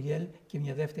το Φοριέλ και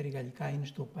μια δεύτερη γαλλικά είναι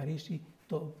στο Παρίσι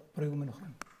το προηγούμενο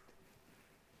χρόνο.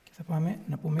 Και θα πάμε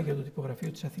να πούμε για το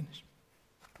τυπογραφείο της Αθήνας.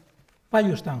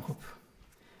 Πάλι ο Στάνχοπ.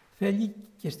 Θέλει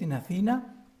και στην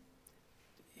Αθήνα,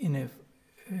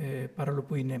 παρόλο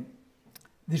που είναι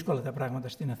δύσκολα τα πράγματα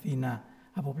στην Αθήνα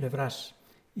από πλευράς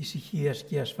ησυχίας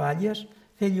και ασφάλειας,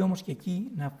 θέλει όμως και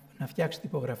εκεί να φτιάξει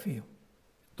τυπογραφείο.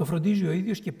 Το φροντίζει ο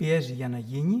ίδιος και πιέζει για να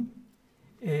γίνει.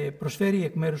 Προσφέρει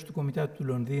εκ μέρους του Κομιτάτου του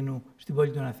Λονδίνου στην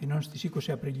πόλη των Αθηνών στις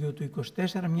 20 Απριλίου του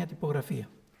 1924 μια τυπογραφία.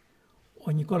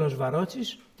 Ο Νικόλαος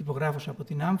Βαρότσης, τυπογράφος από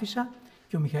την Άμφισσα,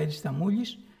 και ο Μιχαήλης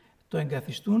Σταμούλης το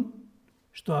εγκαθιστούν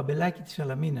στο αμπελάκι της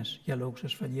Σαλαμίνας για λόγους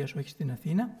ασφαλείας, όχι στην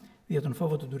Αθήνα, δια τον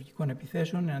φόβο των τουρκικών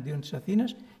επιθέσεων εναντίον της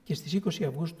Αθήνας, και στις 20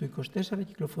 Αυγούστου του 1924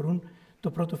 κυκλοφορούν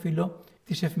το πρώτο φύλλο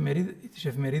της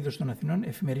Εφημερίδος των Αθηνών,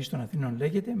 Εφημερής των Αθηνών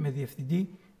λέγεται, με διευθυντή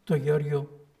τον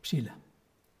Γεώργιο Ψήλα.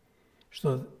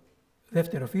 Στο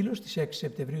δεύτερο φύλλο, στις 6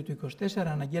 Σεπτεμβρίου του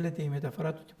 1924, αναγγέλλεται η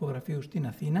μεταφορά του τυπογραφείου στην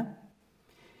Αθήνα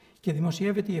και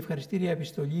δημοσιεύεται η ευχαριστήρια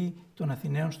επιστολή των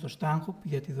Αθηναίων στο Στάνχοπ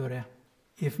για τη δωρεά.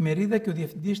 Η εφημερίδα και ο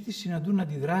διευθυντής της συναντούν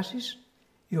αντιδράσεις,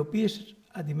 οι οποίες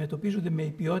αντιμετωπίζονται με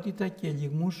υπιότητα και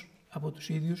ελιγμούς από τους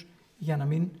ίδιους για να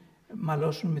μην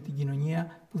μαλώσουν με την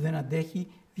κοινωνία που δεν αντέχει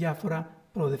διάφορα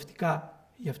προοδευτικά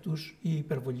για αυτούς ή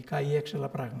υπερβολικά ή έξαλλα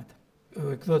πράγματα. Ο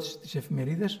εκδότης της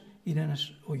εφημερίδας είναι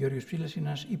ο Γεώργιος Ψήλας, είναι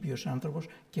ένας ήπιος άνθρωπος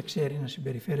και ξέρει να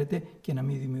συμπεριφέρεται και να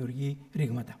μην δημιουργεί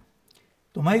ρήγματα.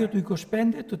 Το Μάιο του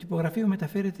 1925 το τυπογραφείο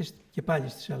μεταφέρεται και πάλι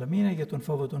στη Σαλαμίνα για τον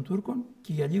φόβο των Τούρκων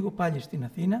και για λίγο πάλι στην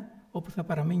Αθήνα, όπου θα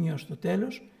παραμείνει ως το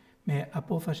τέλος με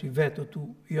απόφαση βέτο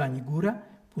του Ιωάννη Γκούρα,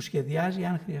 που σχεδιάζει,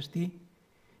 αν χρειαστεί,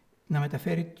 να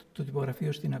μεταφέρει το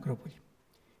τυπογραφείο στην Ακρόπολη.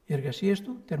 Οι εργασίες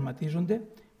του τερματίζονται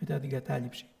μετά την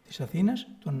κατάληψη της Αθήνας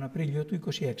τον Απρίλιο του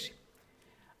 1926.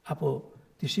 Από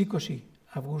τις 20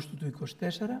 Αυγούστου του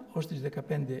 1924 ως τις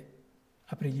 15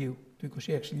 Απριλίου του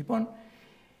 1926, λοιπόν,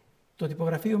 το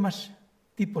τυπογραφείο μας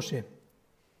τύπωσε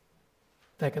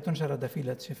τα 140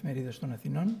 φύλλα της Εφημερίδας των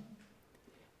Αθηνών,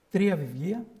 3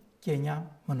 βιβλία και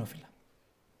 9 μονόφυλλα.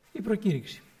 Η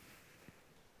προκήρυξη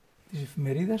της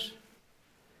εφημερίδας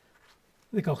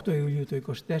 18 Ιουλίου του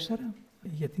 1924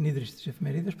 για την ίδρυση της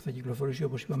εφημερίδας, που θα κυκλοφορήσει,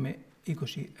 όπως είπαμε,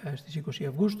 στις 20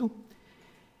 Αυγούστου,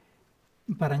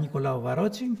 παρά Νικολάου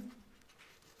Βαρότσι,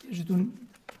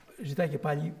 ζητάει και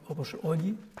πάλι, όπως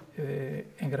όλοι,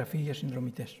 εγγραφή για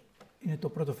συνδρομητές. Είναι το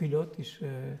πρώτο φύλλο της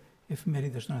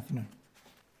Εφημερίδας των Αθηνών.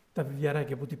 Τα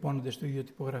βιβλιαράκια που τυπώνονται στο ίδιο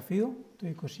τυπογραφείο, το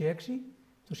 1926,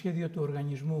 το σχέδιο του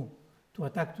οργανισμού του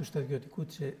ατάκτου στρατιωτικού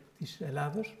της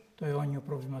Ελλάδος, το αιώνιο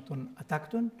πρόβλημα των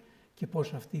ατάκτων και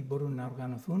πώς αυτοί μπορούν να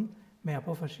οργανωθούν με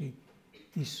απόφαση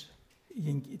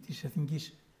της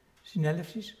Εθνικής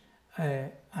Συνέλευσης,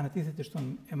 ανατίθεται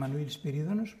στον Εμμανουήλ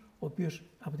Σπυρίδωνος, ο οποίος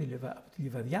από τη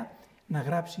Λιβαδιά να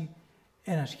γράψει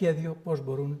ένα σχέδιο πώς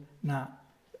μπορούν να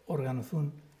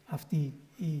οργανωθούν αυτοί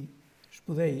οι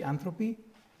σπουδαίοι άνθρωποι,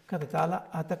 κατά τα άλλα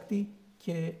άτακτοι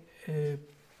και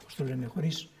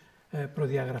χωρίς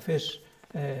προδιαγραφές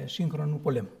σύγχρονου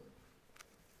πολέμου.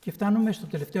 Και φτάνουμε στο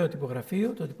τελευταίο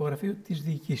τυπογραφείο, το τυπογραφείο της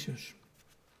Διοικήσεως.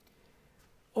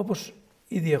 Όπως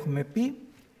ήδη έχουμε πει,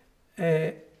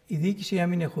 η διοίκηση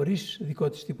έμεινε χωρίς δικό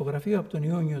της τυπογραφείο από τον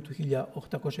Ιούνιο του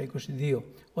 1822,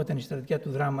 όταν η στρατιά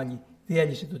του Δράμαλη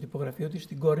διέλυσε το τυπογραφείο της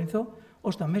στην Κόρινθο,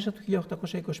 ως τα μέσα του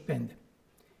 1825.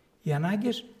 Οι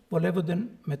ανάγκες βολεύονταν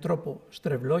με τρόπο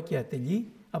στρεβλό και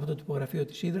ατελή από το τυπογραφείο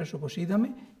της Ύδρας, όπως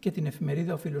είδαμε, και την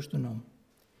εφημερίδα «Ο Φίλος του Νόμου».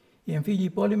 Οι εμφύλιοι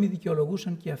πόλεμοι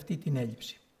δικαιολογούσαν και αυτή την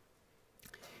έλλειψη.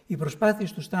 Οι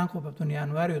προσπάθειες του Στάνχοπ από τον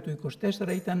Ιανουάριο του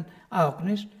 1924 ήταν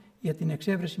άοκνες για την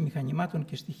εξέβρεση μηχανημάτων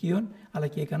και στοιχείων, αλλά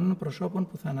και ικανών προσώπων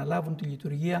που θα αναλάβουν τη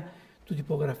λειτουργία του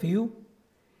τυπογραφείου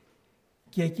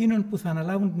και εκείνων που θα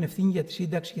αναλάβουν την ευθύνη για τη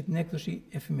σύνταξη και την έκδοση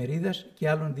εφημερίδας και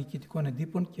άλλων διοικητικών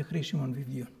εντύπων και χρήσιμων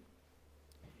βιβλίων.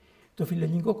 Το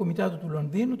Φιλελληνικό Κομιτάτο του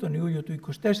Λονδίνου τον Ιούλιο του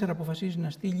 1924 αποφασίζει να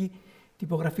στείλει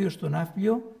τυπογραφείο στον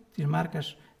Ναύπλιο της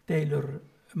μάρκας Taylor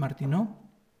Martinot,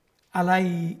 αλλά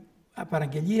η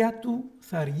παραγγελία του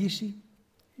θα αργήσει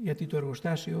γιατί το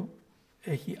εργοστάσιο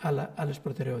έχει άλλες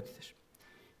προτεραιότητες.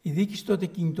 Η διοίκηση τότε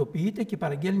κινητοποιείται και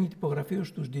παραγγέλνει τυπογραφείο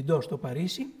στους Ντιντό στο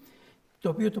Παρίσι, το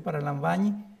οποίο το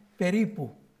παραλαμβάνει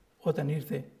περίπου όταν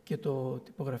ήρθε και το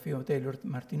τυπογραφείο Taylor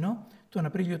Martinot τον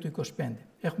Απρίλιο του 1925.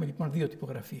 Έχουμε λοιπόν 2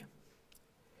 τυπογραφεία.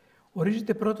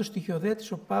 Ορίζεται πρώτος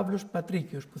στοιχειοδέτης ο Παύλος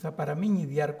Πατρίκιος, που θα παραμείνει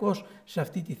διαρκώς σε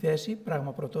αυτή τη θέση,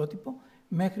 πράγμα πρωτότυπο,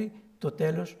 μέχρι το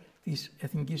τέλος της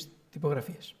εθνικής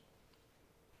τυπογραφίας.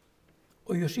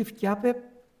 Ο Ιωσήφ Κιάπε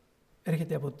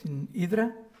έρχεται από την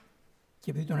Ύδρα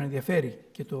και επειδή τον ενδιαφέρει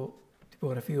και το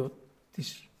τυπογραφείο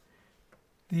της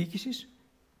διοίκησης,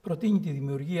 προτείνει τη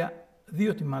δημιουργία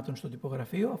 2 τμήματων στο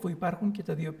τυπογραφείο, αφού υπάρχουν και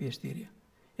τα 2 πιεστήρια.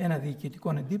 Ένα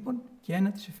διοικητικών εντύπων και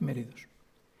ένα της εφημερίδος.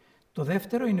 Το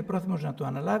δεύτερο είναι πρόθυμος να το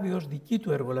αναλάβει ως δική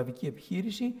του εργολαβική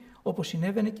επιχείρηση, όπως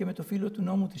συνέβαινε και με το φύλλο του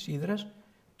νόμου της Ύδρας,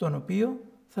 τον οποίο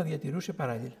θα διατηρούσε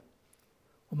παράλληλα.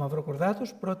 Ο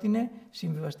Μαυροκορδάτος πρότεινε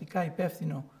συμβιβαστικά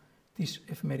υπεύθυνο της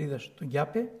εφημερίδας τον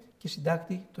Γιάπε και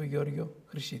συντάκτη τον Γιώργιο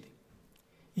Χρυσίδη.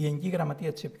 Η Γενική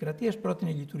Γραμματεία της Επικρατείας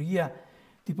πρότεινε λειτουργία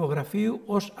τυπογραφείου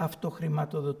ως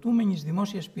αυτοχρηματοδοτούμενης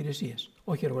δημόσιας υπηρεσίας,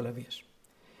 όχι εργολαβίας,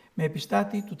 με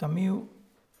επιστάτη του Ταμείου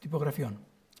Τυπογραφιών.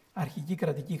 Αρχική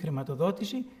κρατική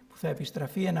χρηματοδότηση που θα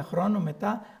επιστραφεί 1 χρόνο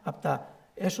μετά από τα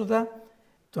έσοδα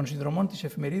των συνδρομών της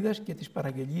εφημερίδας και τις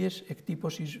παραγγελίες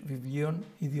εκτύπωσης βιβλίων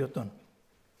ιδιωτών.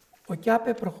 Ο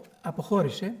ΚΙΑΠΕ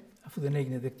αποχώρησε, αφού δεν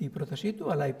έγινε δεκτή η πρότασή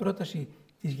του, αλλά η πρόταση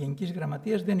της Γενικής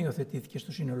Γραμματείας δεν υιοθετήθηκε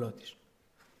στο σύνολό της.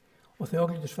 Ο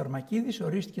Θεόκλητος Φαρμακίδης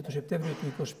ορίστηκε το Σεπτέμβριο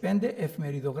του 1925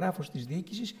 εφημεριδογράφος της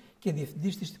Διοίκησης και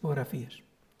Διευθυντής της Τυπογραφίας.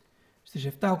 Στις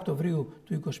 7 Οκτωβρίου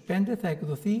του 1925 θα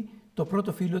εκδοθεί το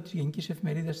πρώτο φύλλο της Γενικής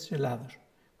Εφημερίδας της Ελλάδος,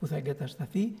 που θα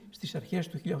εγκατασταθεί στις αρχές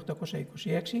του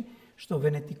 1826 στο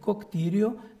Βενετικό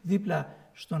κτίριο δίπλα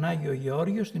στον Άγιο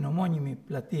Γεώργιο, στην ομώνυμη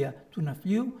πλατεία του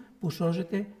Ναυπλίου, που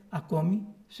σώζεται ακόμη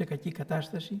σε κακή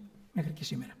κατάσταση μέχρι και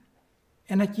σήμερα.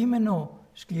 Ένα κείμενο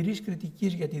σκληρής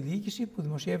κριτικής για τη διοίκηση που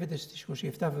δημοσιεύεται στις 27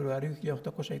 Φεβρουαρίου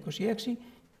 1826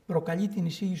 προκαλεί την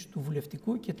εισήγηση του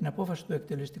βουλευτικού και την απόφαση του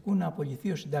εκτελεστικού να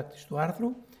απολυθεί ο συντάκτης του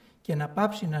άρθρου και να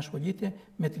πάψει να ασχολείται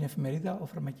με την εφημερίδα ο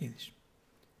Φαρμακίδης.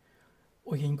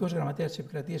 Ο Γενικός Γραμματέας της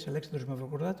Επικρατείας Αλέξανδρος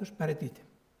Μαυροκορδάτος παραιτείται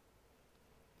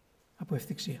από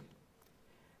ευθυξία.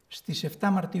 Στις 7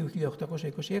 Μαρτίου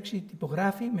 1826 οι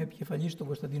τυπογράφοι με επικεφαλή στον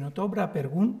Κωνσταντίνο Τόμπρα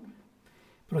απεργούν,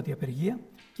 πρώτη απεργία,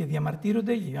 και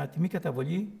διαμαρτύρονται για τη μη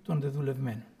καταβολή των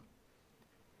δεδουλευμένων.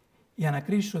 Οι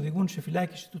ανακρίσεις οδηγούν σε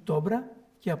φυλάκιση του Τόμπρα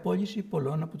και απόλυση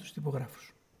πολλών από τους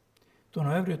τυπογράφους. Το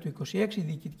Νοέμβριο του 1926 η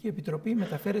Διοικητική Επιτροπή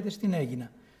μεταφέρεται στην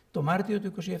Αίγινα, το Μάρτιο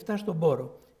του 1927 στον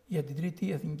Πόρο για την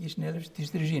Τρίτη Εθνική Συνέλευση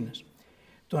της Τριζίνας.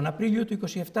 Τον Απρίλιο του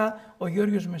 1927 ο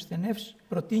Γιώργος Μεσθενεύς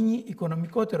προτείνει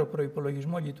οικονομικότερο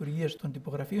προϋπολογισμό λειτουργίας των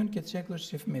τυπογραφίων και της έκδοσης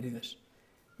της εφημερίδας,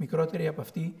 μικρότερη από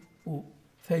αυτή που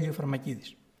θέλει ο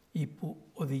Φαρμακίδης ή που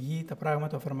οδηγεί τα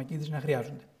πράγματα ο Φαρμακίδης να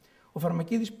χρειάζονται. Ο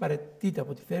Φαρμακίδης παραιτείται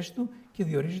από τη θέση του και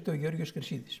διορίζεται ο Γιώργος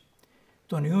Χρυσίδης.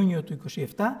 Τον Ιούνιο του 1927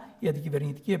 η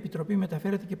Αντικυβερνητική Επιτροπή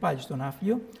μεταφέρεται και πάλι στον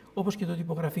Ναύπλιο, όπως και το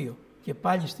τυπογραφείο, και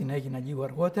πάλι στην Αίγινα λίγο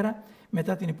αργότερα,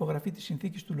 μετά την υπογραφή της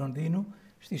Συνθήκης του Λονδίνου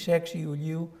στις 6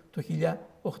 Ιουλίου του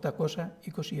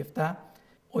 1827.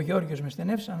 Ο Γιώργος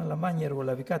Μεσθενεύς αναλαμβάνει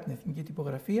εργολαβικά την Εθνική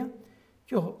Τυπογραφία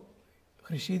και ο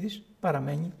Χρυσίδης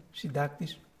παραμένει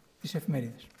συντάκτης της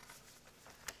εφημερίδας.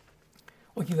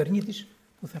 Ο κυβερνήτης,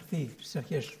 που θα έρθει στις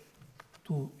αρχές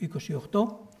του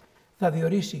 1928, θα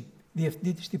διορίσει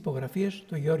Διευθυντή της Τυπογραφίας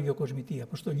τον Γεώργιο Κοσμητή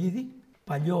Αποστολίδη,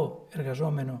 παλιό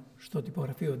εργαζόμενο στο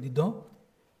τυπογραφείο Ντιντό,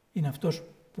 είναι αυτός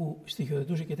που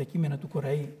στοιχειοθετούσε και τα κείμενα του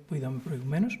Κοραή που είδαμε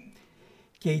προηγουμένως,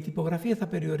 και η τυπογραφία θα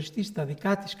περιοριστεί στα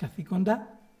δικά της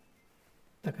καθήκοντα,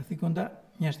 τα καθήκοντα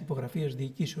μιας τυπογραφίας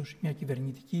διοικήσεως, μια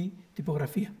κυβερνητική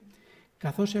τυπογραφία,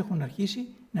 καθώς έχουν αρχίσει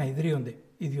να ιδρύονται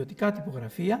ιδιωτικά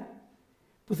τυπογραφεία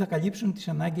που θα καλύψουν τις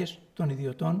ανάγκες των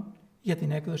ιδιωτών για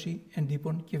την έκδοση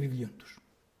εντύπων και βιβλίων τους.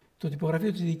 Το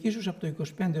τυπογραφείο της διοικήσεως από το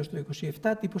 25 έως το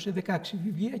 27 τύπωσε 16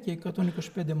 βιβλία και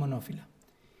 125 μονόφυλλα.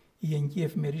 Η Γενική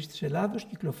Εφημερίδα της Ελλάδος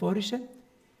κυκλοφόρησε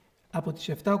από τις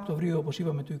 7 Οκτωβρίου, όπως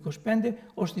είπαμε, του 25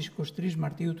 ως τις 23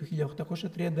 Μαρτίου του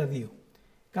 1832,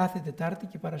 κάθε Τετάρτη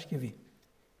και Παρασκευή.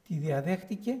 Τη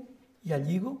διαδέχτηκε για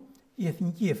λίγο η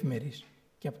Εθνική Εφημερίδα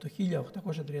και από το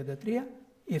 1833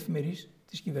 η Εφημερίδα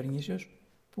της Κυβερνήσεως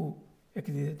που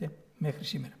εκδίδεται μέχρι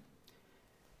σήμερα.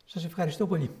 Σας ευχαριστώ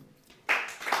πολύ.